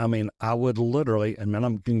 And I would literally, and man,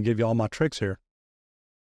 I'm going to give you all my tricks here.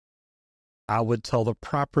 I would tell the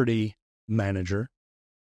property manager,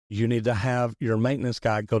 you need to have your maintenance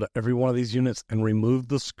guy go to every one of these units and remove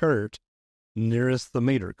the skirt nearest the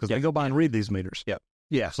meter, because they go by and read these meters.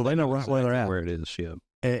 Yeah. So they know right where they're at. Where it is,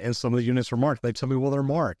 And some of the units are marked. They tell me, well, they're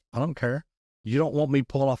marked. I don't care. You don't want me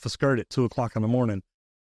pulling off the skirt at 2:00 in the morning,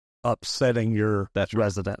 upsetting your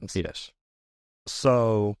residents. Yes.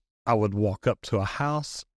 So I would walk up to a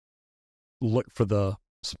house, look for the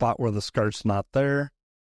spot where the skirt's not there,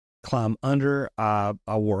 climb under. I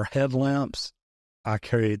wore headlamps. I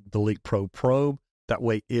carried the LeakPro Probe. That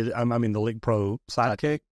way, the LeakPro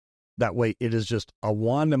Sidekick. That way, it is just a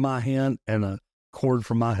wand in my hand and a cord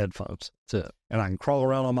from my headphones. That's it. And I can crawl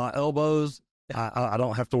around on my elbows. I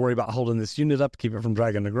don't have to worry about holding this unit up to keep it from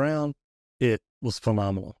dragging the ground. It was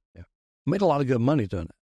phenomenal. Yeah. Made a lot of good money doing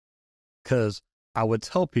it. Because I would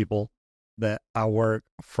tell people that I work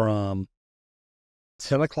from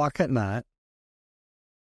 10 o'clock at night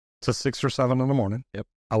to 6 or 7 in the morning. Yep.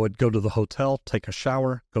 I would go to the hotel, take a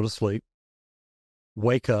shower, go to sleep,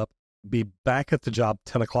 wake up, be back at the job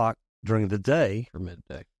 10 o'clock during the day. For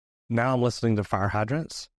midday. Now I'm listening to fire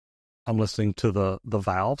hydrants. I'm listening to the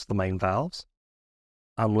valves, the main valves.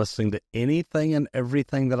 I'm listening to anything and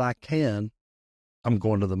everything that I can. I'm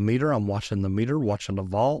going to the meter. I'm watching the meter, watching the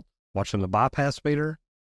vault, watching the bypass meter.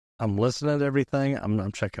 I'm listening to everything.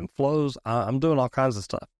 I'm checking flows. I'm doing all kinds of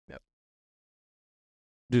stuff. Yep.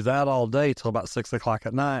 Do that all day till about 6 o'clock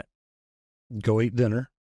at night. Go eat dinner.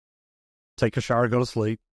 Take a shower, go to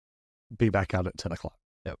sleep. Be back out at 10 o'clock.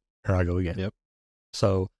 Yep. Here I go again. Yep.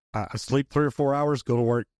 So I sleep 3 or 4 hours, go to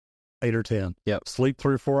work 8 or 10. Yep. Sleep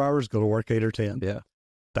 3 or 4 hours, go to work 8 or 10. Yeah.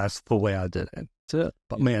 That's the way I did it. That's it.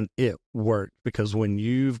 But man, it worked, because when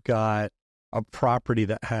you've got a property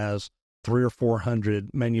that has 300 or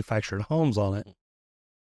 400 manufactured homes on it.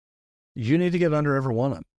 You need to get under every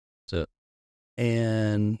one of them. That's it.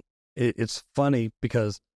 And it's funny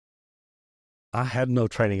because I had no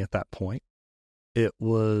training at that point. It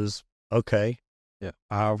was, okay, yeah,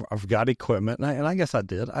 I've got equipment. And I guess I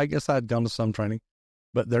did. I guess I'd gone to some training.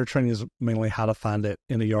 But their training is mainly how to find it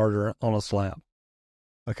in a yard or on a slab.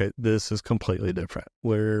 Okay, this is completely different.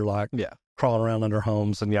 We're like crawling around under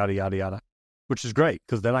homes and yada, yada, yada, which is great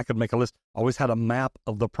because then I could make a list. I always had a map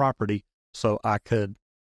of the property so I could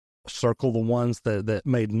circle the ones that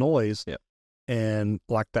made noise. Yeah. And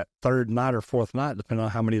like that third night or fourth night, depending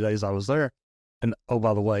on how many days I was there. And oh,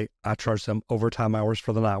 by the way, I charged them overtime hours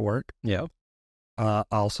for the night work. Yeah. I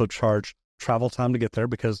also charge travel time to get there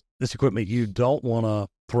because this equipment you don't want to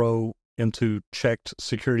throw into checked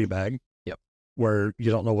security bag. Yep. Where you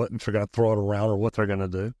don't know what if they're going to throw it around or what they're going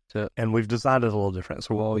to do. And we've designed it a little different.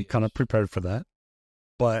 So we kind of prepared for that.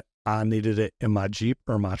 But I needed it in my Jeep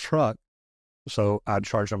or my truck. So I'd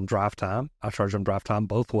charge them drive time. I charge them drive time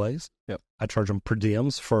both ways. Yep. I charge them per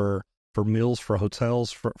diems for meals, for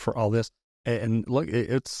hotels, for all this. And look,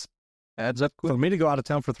 it's adds up quick. For me to go out of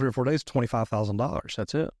town for 3 or 4 days, $25,000.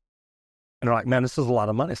 That's it. And they're like, man, this is a lot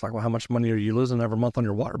of money. It's like, well, how much money are you losing every month on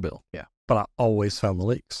your water bill? Yeah. But I always found the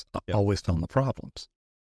leaks. I always found the problems.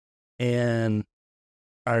 And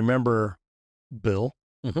I remember Bill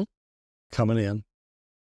coming in.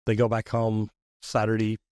 They go back home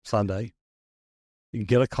Saturday, Sunday. You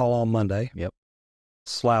get a call on Monday. Yep.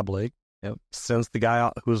 Slab leak. Yep. Sends the guy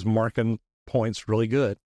out who was marking points really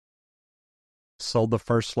good. Sold the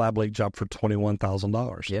first slab leak job for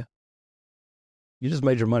 $21,000. Yeah. You just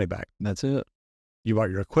made your money back. That's it. You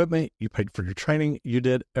bought your equipment. You paid for your training. You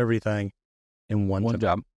did everything in one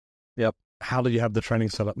job. Yep. How do you have the training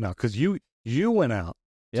set up now? Because you went out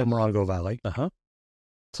to Morongo Valley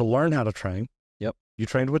to learn how to train. Yep. You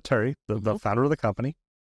trained with Terry, the founder of the company.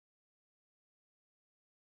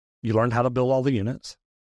 You learned how to build all the units.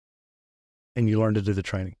 And you learned to do the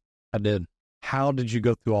training. I did. How did you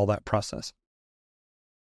go through all that process?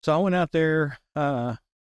 So I went out there and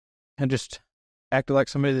just acted like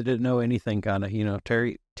somebody that didn't know anything, kind of,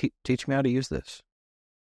 Terry, teach me how to use this.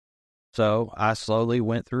 So I slowly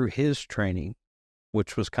went through his training,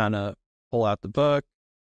 which was kind of pull out the book,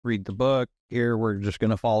 read the book. Here, we're just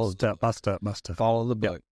going to follow step by step. Follow the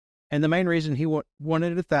book. Yep. And the main reason he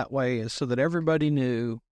wanted it that way is so that everybody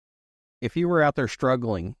knew if you were out there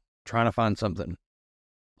struggling, trying to find something,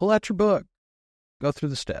 pull out your book, go through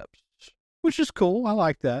the steps, which is cool. I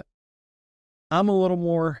like that. I'm a little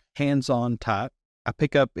more hands-on type. I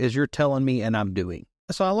pick up as you're telling me and I'm doing.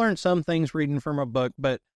 So I learned some things reading from a book,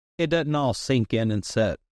 but it doesn't all sink in and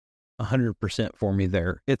set 100% for me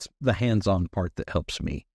there. It's the hands-on part that helps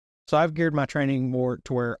me. So I've geared my training more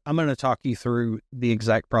to where I'm going to talk you through the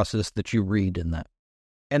exact process that you read in that.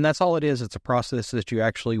 And that's all it is. It's a process that you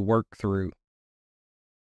actually work through.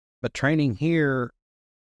 But training here,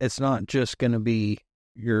 it's not just going to be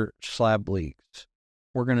your slab leaks.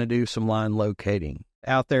 We're going to do some line locating.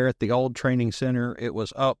 Out there at the old training center, it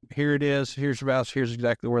was, here it is. Here's your house. Here's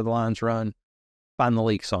exactly where the lines run. Find the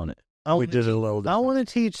leaks on it. We did it a little different. I want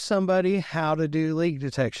to teach somebody how to do leak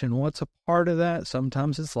detection. What's a part of that?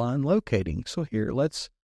 Sometimes it's line locating. So here, let's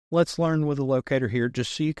learn with a locator here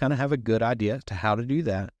just so you kind of have a good idea to how to do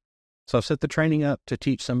that. So I've set the training up to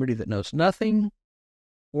teach somebody that knows nothing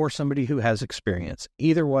or somebody who has experience.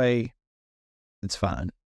 Either way, it's fine.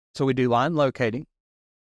 So we do line locating.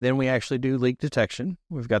 Then we actually do leak detection.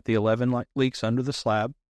 We've got the 11 leaks under the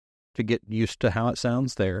slab to get used to how it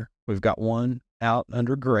sounds there. We've got one out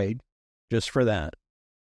under grade just for that.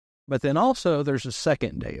 But then also there's a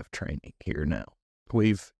second day of training here now.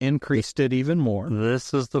 We've increased it even more.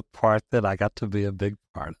 This is the part that I got to be a big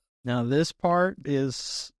part of. Now this part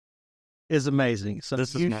is amazing. So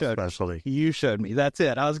this is my specialty. You showed me. That's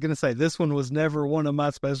it. I was going to say this one was never one of my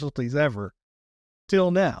specialties ever till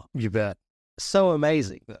now. You bet. So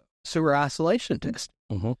amazing, though. Sewer isolation test.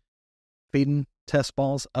 Feeding test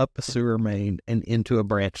balls up a sewer main and into a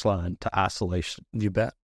branch line to isolation. You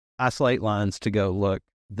bet. Isolate lines to go, look,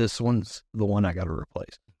 this one's the one I got to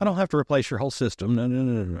replace. I don't have to replace your whole system.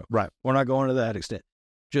 No. Right. We're not going to that extent.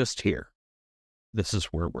 Just here. This is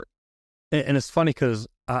where we're. And it's funny because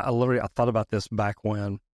I thought about this back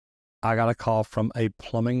when I got a call from a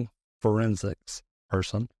plumbing forensics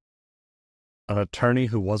person, an attorney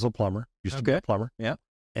who was a plumber, used to be a plumber. Yeah.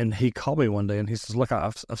 And he called me one day and he says, look,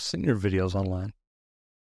 I've seen your videos online.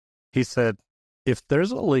 He said, if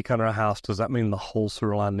there's a leak under a house, does that mean the whole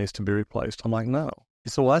sewer line needs to be replaced? I'm like, no. He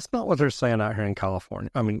said, well, that's not what they're saying out here in California.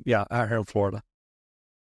 I mean, yeah, out here in Florida.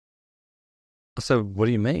 I said, what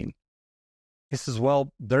do you mean? He says,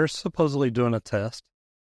 well, they're supposedly doing a test,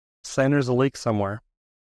 saying there's a leak somewhere,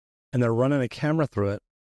 and they're running a camera through it,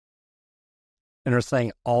 and they're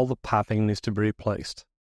saying all the piping needs to be replaced.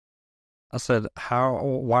 I said,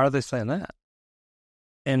 why are they saying that?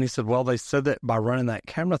 And he said, well, they said that by running that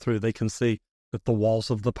camera through, they can see that the walls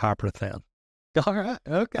of the pipe are thin. All right.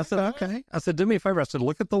 Okay. I said, okay. I said, do me a favor. I said,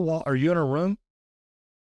 look at the wall. Are you in a room?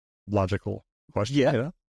 Logical question. Yeah. You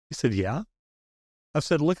know? He said, yeah. I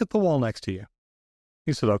said, look at the wall next to you.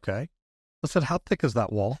 He said, okay. I said, how thick is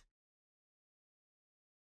that wall?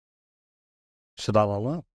 He said, I don't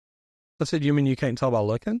know. I said, you mean you can't tell by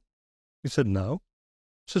looking? He said, no.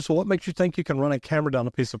 I said, so what makes you think you can run a camera down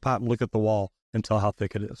a piece of pipe and look at the wall and tell how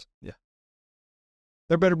thick it is? Yeah.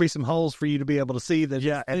 There better be some holes for you to be able to see that.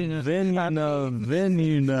 Yeah, and then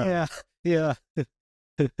you know. Yeah.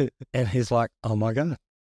 And he's like, oh my God. He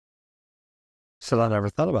said, I never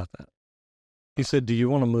thought about that. He said, do you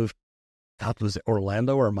want to move out? Was it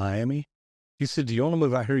Orlando or Miami? He said, do you want to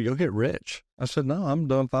move out here? You'll get rich. I said, no, I'm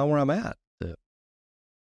doing fine where I'm at. Yeah.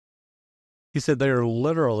 He said, they are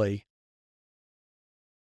literally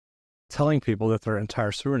telling people that their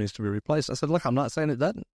entire sewer needs to be replaced. I said, look, I'm not saying it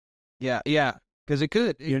doesn't. Yeah. Because it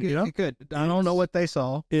could. It could. I don't know what they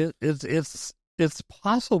saw. It's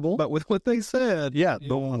possible. But with what they said. Yeah,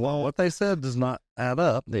 what they said does not add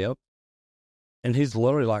up. Yep. And he's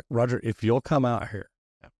literally like, Roger, if you'll come out here.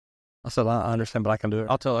 Yeah. I said, I understand, but I can do it.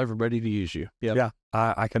 I'll tell everybody to use you. Yep. Yeah,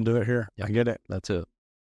 I can do it here. Yep. I get it. That's it.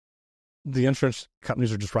 The insurance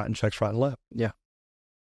companies are just writing checks right and left. Yeah.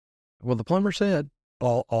 Well, the plumber said.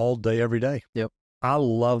 All day, every day. Yep. I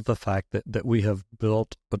love the fact that we have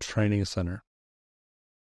built a training center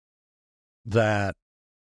that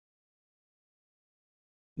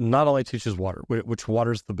not only teaches water, which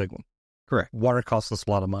water is the big one. Correct. Water costs us a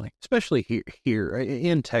lot of money. Especially here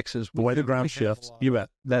in Texas. The way the ground shifts, you bet.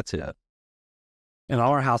 That's it. And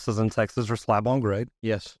all our houses in Texas are slab on grade.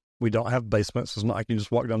 Yes. We don't have basements. It's not like you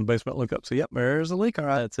just walk down the basement, look up, say, yep, there's a leak. All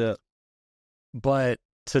right. That's it. But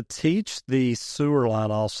to teach the sewer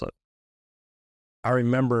line also, I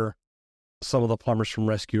remember some of the plumbers from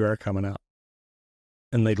Rescue Air coming out,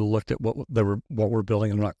 and they looked at what we're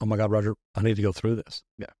building, and they're like, oh my God, Roger, I need to go through this.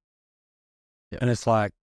 Yeah. And it's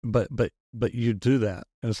like, but you do that.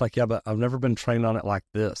 And it's like, yeah, but I've never been trained on it like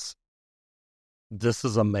this. This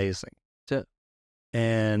is amazing. That's it.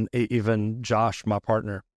 And even Josh, my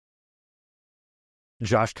partner,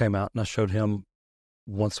 Josh came out, and I showed him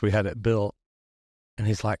once we had it built. And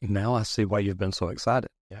he's like, now I see why you've been so excited.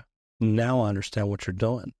 Yeah. Now I understand what you're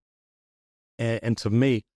doing. And to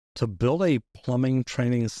me, to build a plumbing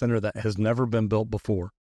training center that has never been built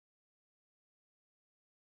before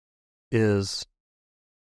is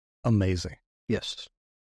amazing. Yes.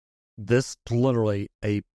 This literally,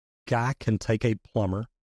 a guy can take a plumber.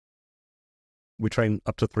 We train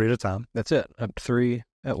up to 3 at a time. That's it. Up to 3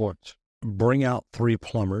 at once. Bring out 3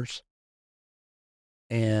 plumbers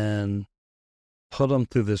and put them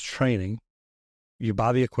through this training. You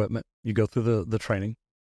buy the equipment, you go through the training.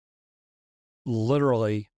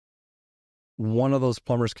 Literally, one of those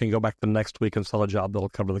plumbers can go back the next week and sell a job that'll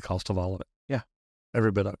cover the cost of all of it. Yeah.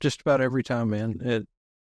 Every bit of it. Just about every time, man.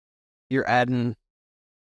 You're adding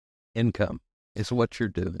income. It's what you're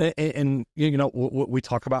doing. And you know, we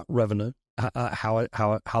talk about revenue, how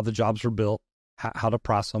the jobs are built, how to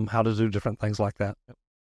price them, how to do different things like that.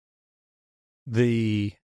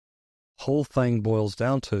 The whole thing boils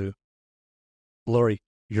down to, Lori,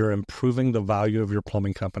 you're improving the value of your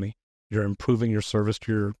plumbing company. You're improving your service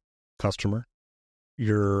to your customer.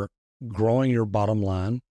 You're growing your bottom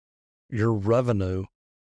line. Your revenue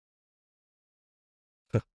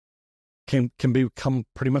can become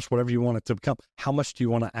pretty much whatever you want it to become. How much do you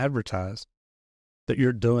want to advertise that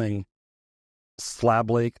you're doing slab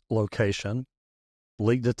leak location,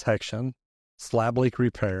 leak detection, slab leak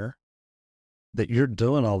repair, that you're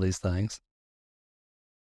doing all these things?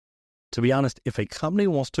 To be honest, if a company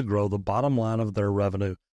wants to grow the bottom line of their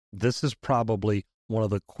revenue, this is probably one of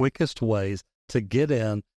the quickest ways to get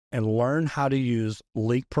in and learn how to use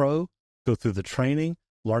LeakPro, go through the training,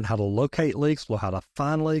 learn how to locate leaks, learn how to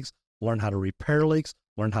find leaks, learn how to repair leaks,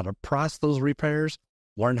 learn how to price those repairs,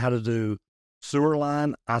 learn how to do sewer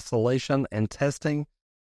line isolation and testing.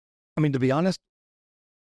 I mean, to be honest,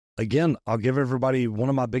 again, I'll give everybody one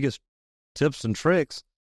of my biggest tips and tricks.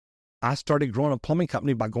 I started growing a plumbing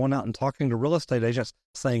company by going out and talking to real estate agents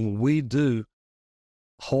saying we do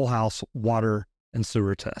whole house water and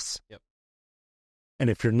sewer tests. Yep. And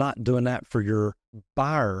if you're not doing that for your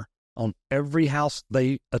buyer on every house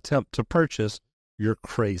they attempt to purchase, you're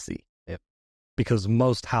crazy. Yep. Because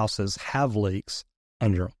most houses have leaks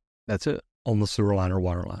under them. That's it. On the sewer line or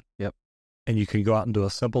water line. Yep. and you can go out and do a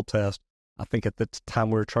simple test. I think at the time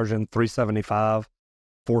we were charging $375,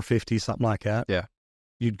 $450, something like that. Yeah.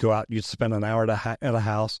 You'd go out, you'd spend an hour at a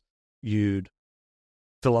house, you'd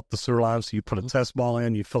fill up the sewer line. So you put a test ball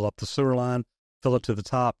in, you fill up the sewer line, fill it to the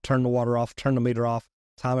top, turn the water off, turn the meter off,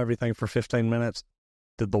 time everything for 15 minutes.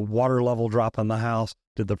 Did the water level drop in the house?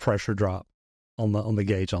 Did the pressure drop on the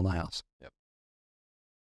gauge on the house? Yep.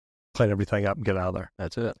 Clean everything up and get out of there.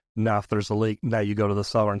 That's it. Now, if there's a leak, now you go to the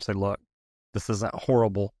seller and say, look, this isn't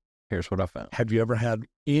horrible. Here's what I found. Have you ever had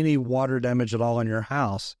any water damage at all in your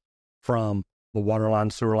house from the water line,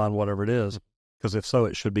 sewer line, whatever it is? Because if so,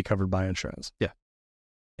 it should be covered by insurance. Yeah.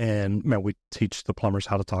 And man, we teach the plumbers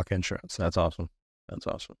how to talk insurance. That's awesome. That's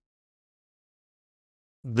awesome.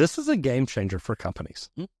 This is a game changer for companies.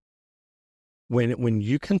 When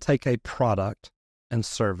you can take a product and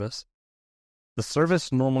service, the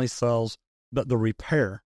service normally sells the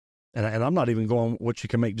repair, and I'm not even going what you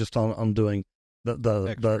can make just on doing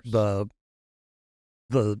the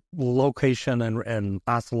location and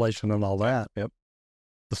isolation and all that. Yep.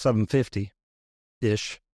 The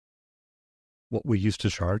 $750-ish, what we used to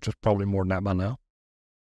charge, is probably more than that by now.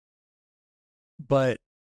 But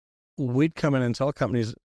we'd come in and tell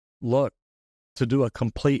companies, look, to do a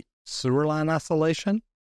complete sewer line isolation,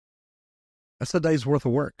 that's a day's worth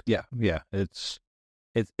of work. Yeah. It's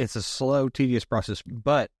a slow, tedious process,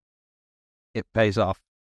 but it pays off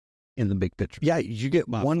in the big picture. Yeah, you get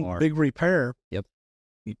one big repair. Yep.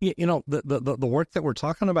 You know, the work that we're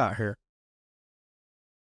talking about here,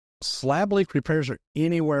 slab leak repairs are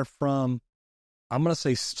anywhere from, I'm going to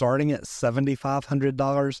say, starting at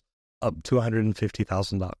 $7,500 up to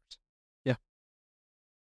 $150,000. Yeah.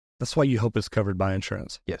 That's why you hope it's covered by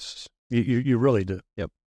insurance. Yes. You really do.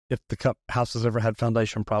 Yep. If the house has ever had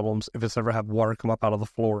foundation problems, if it's ever had water come up out of the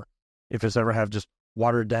floor, if it's ever had just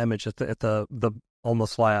water damage at the on the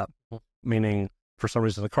slab, meaning for some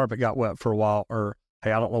reason the carpet got wet for a while, or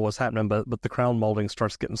hey, I don't know what's happening, but the crown molding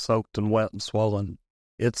starts getting soaked and wet and swollen,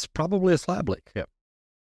 it's probably a slab leak. Yep.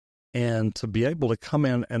 And to be able to come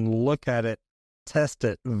in and look at it, test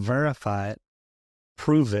it, verify it,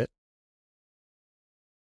 prove it,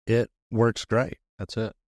 it works great. That's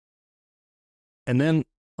it. And then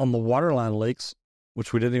on the water line leaks,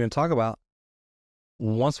 which we didn't even talk about,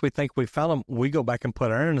 once we think we found them, we go back and put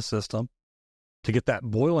air in the system to get that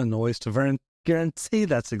boiling noise to guarantee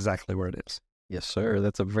that's exactly where it is. Yes, sir.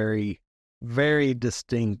 That's a very, very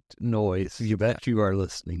distinct noise. You bet. You are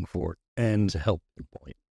listening for, and to help your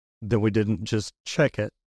point. Then we didn't just check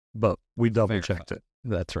it, but we double-checked it.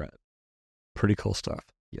 That's right. Pretty cool stuff.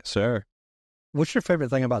 Yes, sir. What's your favorite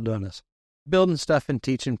thing about doing this? Building stuff and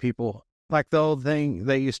teaching people. Like the old thing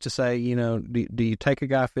they used to say, you know, do you take a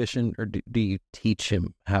guy fishing, or do you teach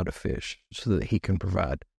him how to fish so that he can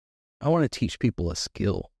provide? I want to teach people a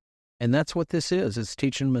skill. And that's what this is. It's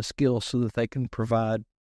teaching them a skill so that they can provide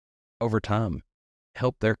over time,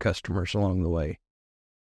 help their customers along the way.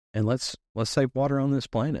 And let's save water on this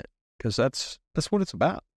planet, because that's what it's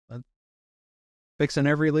about. Fixing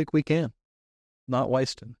every leak we can, not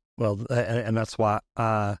wasting. Well, and that's why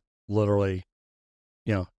I literally,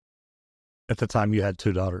 you know, at the time you had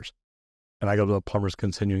 2 daughters, and I go to a plumber's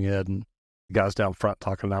continuing ed, and the guy's down front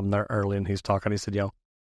talking, I'm there early, and he's talking, he said, you know,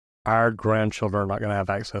 our grandchildren are not going to have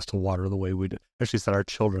access to water the way we did. Actually, he said our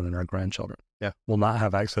children and our grandchildren will not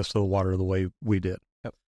have access to the water the way we did.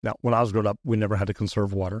 Yep. Now, when I was growing up, we never had to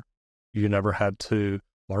conserve water. You never had to,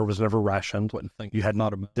 water was never rationed. You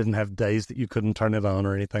didn't have days that you couldn't turn it on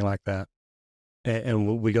or anything like that.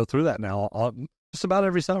 And we go through that now just about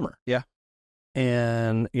every summer. Yeah.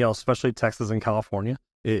 And, you know, especially Texas and California,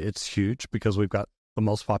 it's huge because we've got the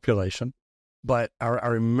most population. But I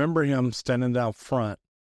remember him standing down front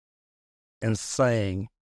and saying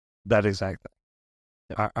that exact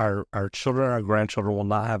thing. Yep. Our children and our grandchildren will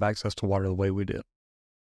not have access to water the way we did.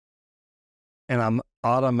 And I'm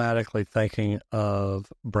automatically thinking of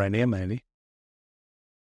Brandy and Mandy.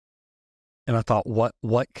 And I thought,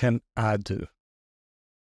 what can I do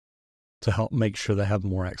to help make sure they have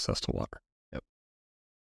more access to water? Yep.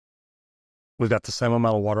 We've got the same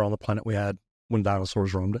amount of water on the planet we had when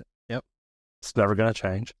dinosaurs roamed it. Yep. It's never going to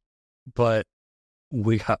change. But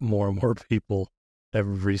we got more and more people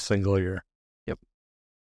every single year. Yep.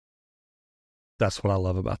 That's what I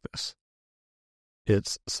love about this.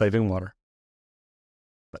 It's saving water.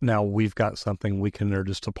 But now we've got something we can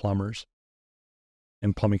introduce to plumbers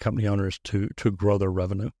and plumbing company owners to grow their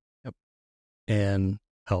revenue. Yep. And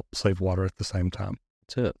help save water at the same time.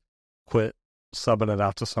 That's it. Quit subbing it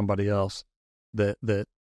out to somebody else that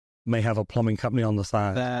may have a plumbing company on the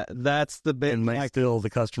side. That's the bit. And may steal the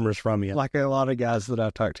customers from you. Like a lot of guys that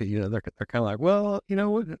I talk to, they're kind of like, well,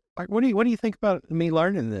 what do you think about me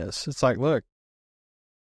learning this? It's like, look,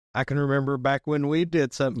 I can remember back when we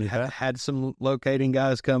did something, had some locating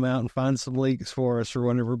guys come out and find some leaks for us or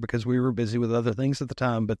whatever, because we were busy with other things at the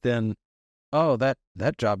time. But then, that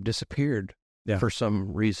job disappeared for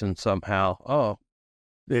some reason somehow. Oh,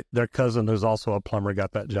 their cousin, who's also a plumber,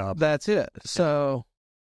 got that job. That's it. So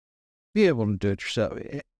be able to do it yourself.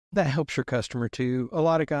 That helps your customer too. A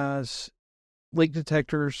lot of guys, leak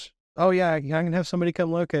detectors. Oh yeah, I can have somebody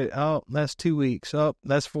come locate it. Oh, that's 2 weeks. Oh,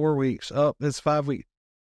 that's 4 weeks. Oh, that's 5 weeks.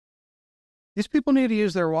 These people need to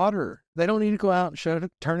use their water. They don't need to go out and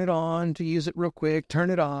turn it on to use it real quick, turn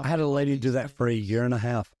it off. I had a lady do that for a year and a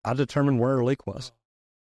half. I determined where her leak was.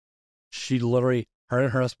 She literally, her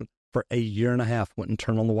and her husband, for a year and a half, went and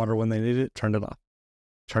turned on the water when they needed it, turned it off.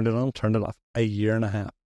 Turned it on, turned it off. A year and a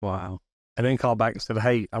half. Wow. And then called back and said,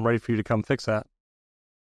 hey, I'm ready for you to come fix that.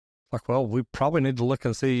 Like, well, we probably need to look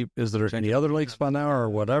and see, is there any other leaks by now or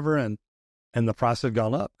whatever? And the price had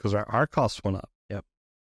gone up because our costs went up. Yep.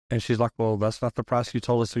 And she's like, well, that's not the price you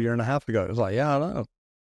told us a year and a half ago. It was like, yeah, I know.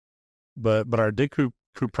 But our dig crew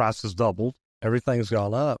price has doubled. Everything's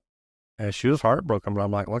gone up. And she was heartbroken. But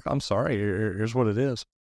I'm like, look, I'm sorry. Here's what it is.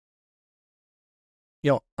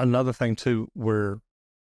 Another thing, too, we're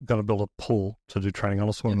going to build a pool to do training on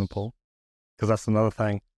a swimming pool. Because that's another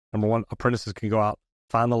thing. Number one, apprentices can go out,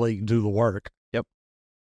 find the leak, do the work. Yep.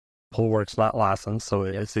 Pool work's not licensed, so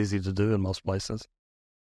it's easy to do in most places.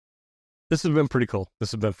 This has been pretty cool.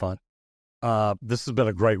 This has been fun. This has been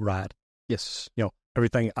a great ride. Yes.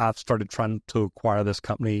 Everything I've started trying to acquire this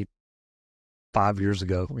company 5 years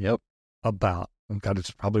ago. Yep. God,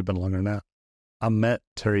 it's probably been longer now. I met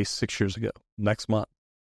Terry 6 years ago, next month.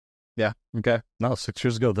 Yeah. Okay. No, 6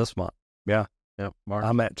 years ago this month. Yeah. Yep. March.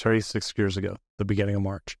 I met Terry 6 years ago, the beginning of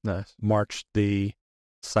March. Nice. March the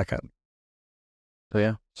 2nd. So,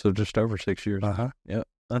 yeah. So just over 6 years. Uh-huh. Yep.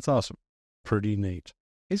 That's awesome. Pretty neat.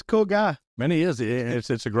 He's a cool guy. Man, he is.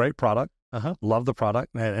 It's a great product. Uh-huh. Love the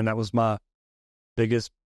product. And that was my biggest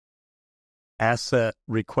asset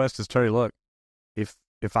request is, Terry, look, if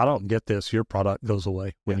I don't get this, your product goes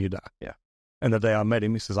away when you die. Yeah. And the day I met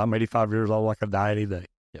him, he says, I'm 85 years old. I could die any day.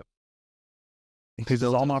 Yep. He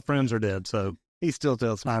says, all my friends are dead. So he still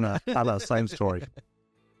tells me. I know. Same story.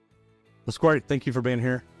 That's great. Thank you for being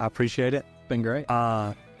here. I appreciate it. Been great.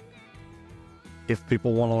 If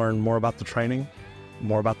people want to learn more about the training,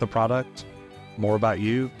 more about the product, more about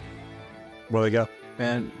you, where they go?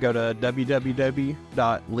 And go to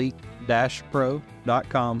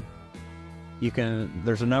www.leak-pro.com.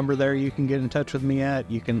 There's a number there you can get in touch with me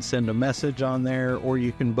at. You can send a message on there, or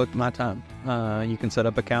you can book my time. You can set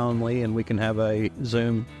up a Calendly and we can have a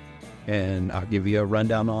Zoom, and I'll give you a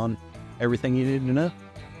rundown on everything you need to know.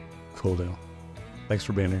 Cool deal. Thanks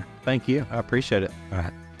for being here. Thank you. I appreciate it. All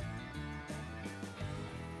right.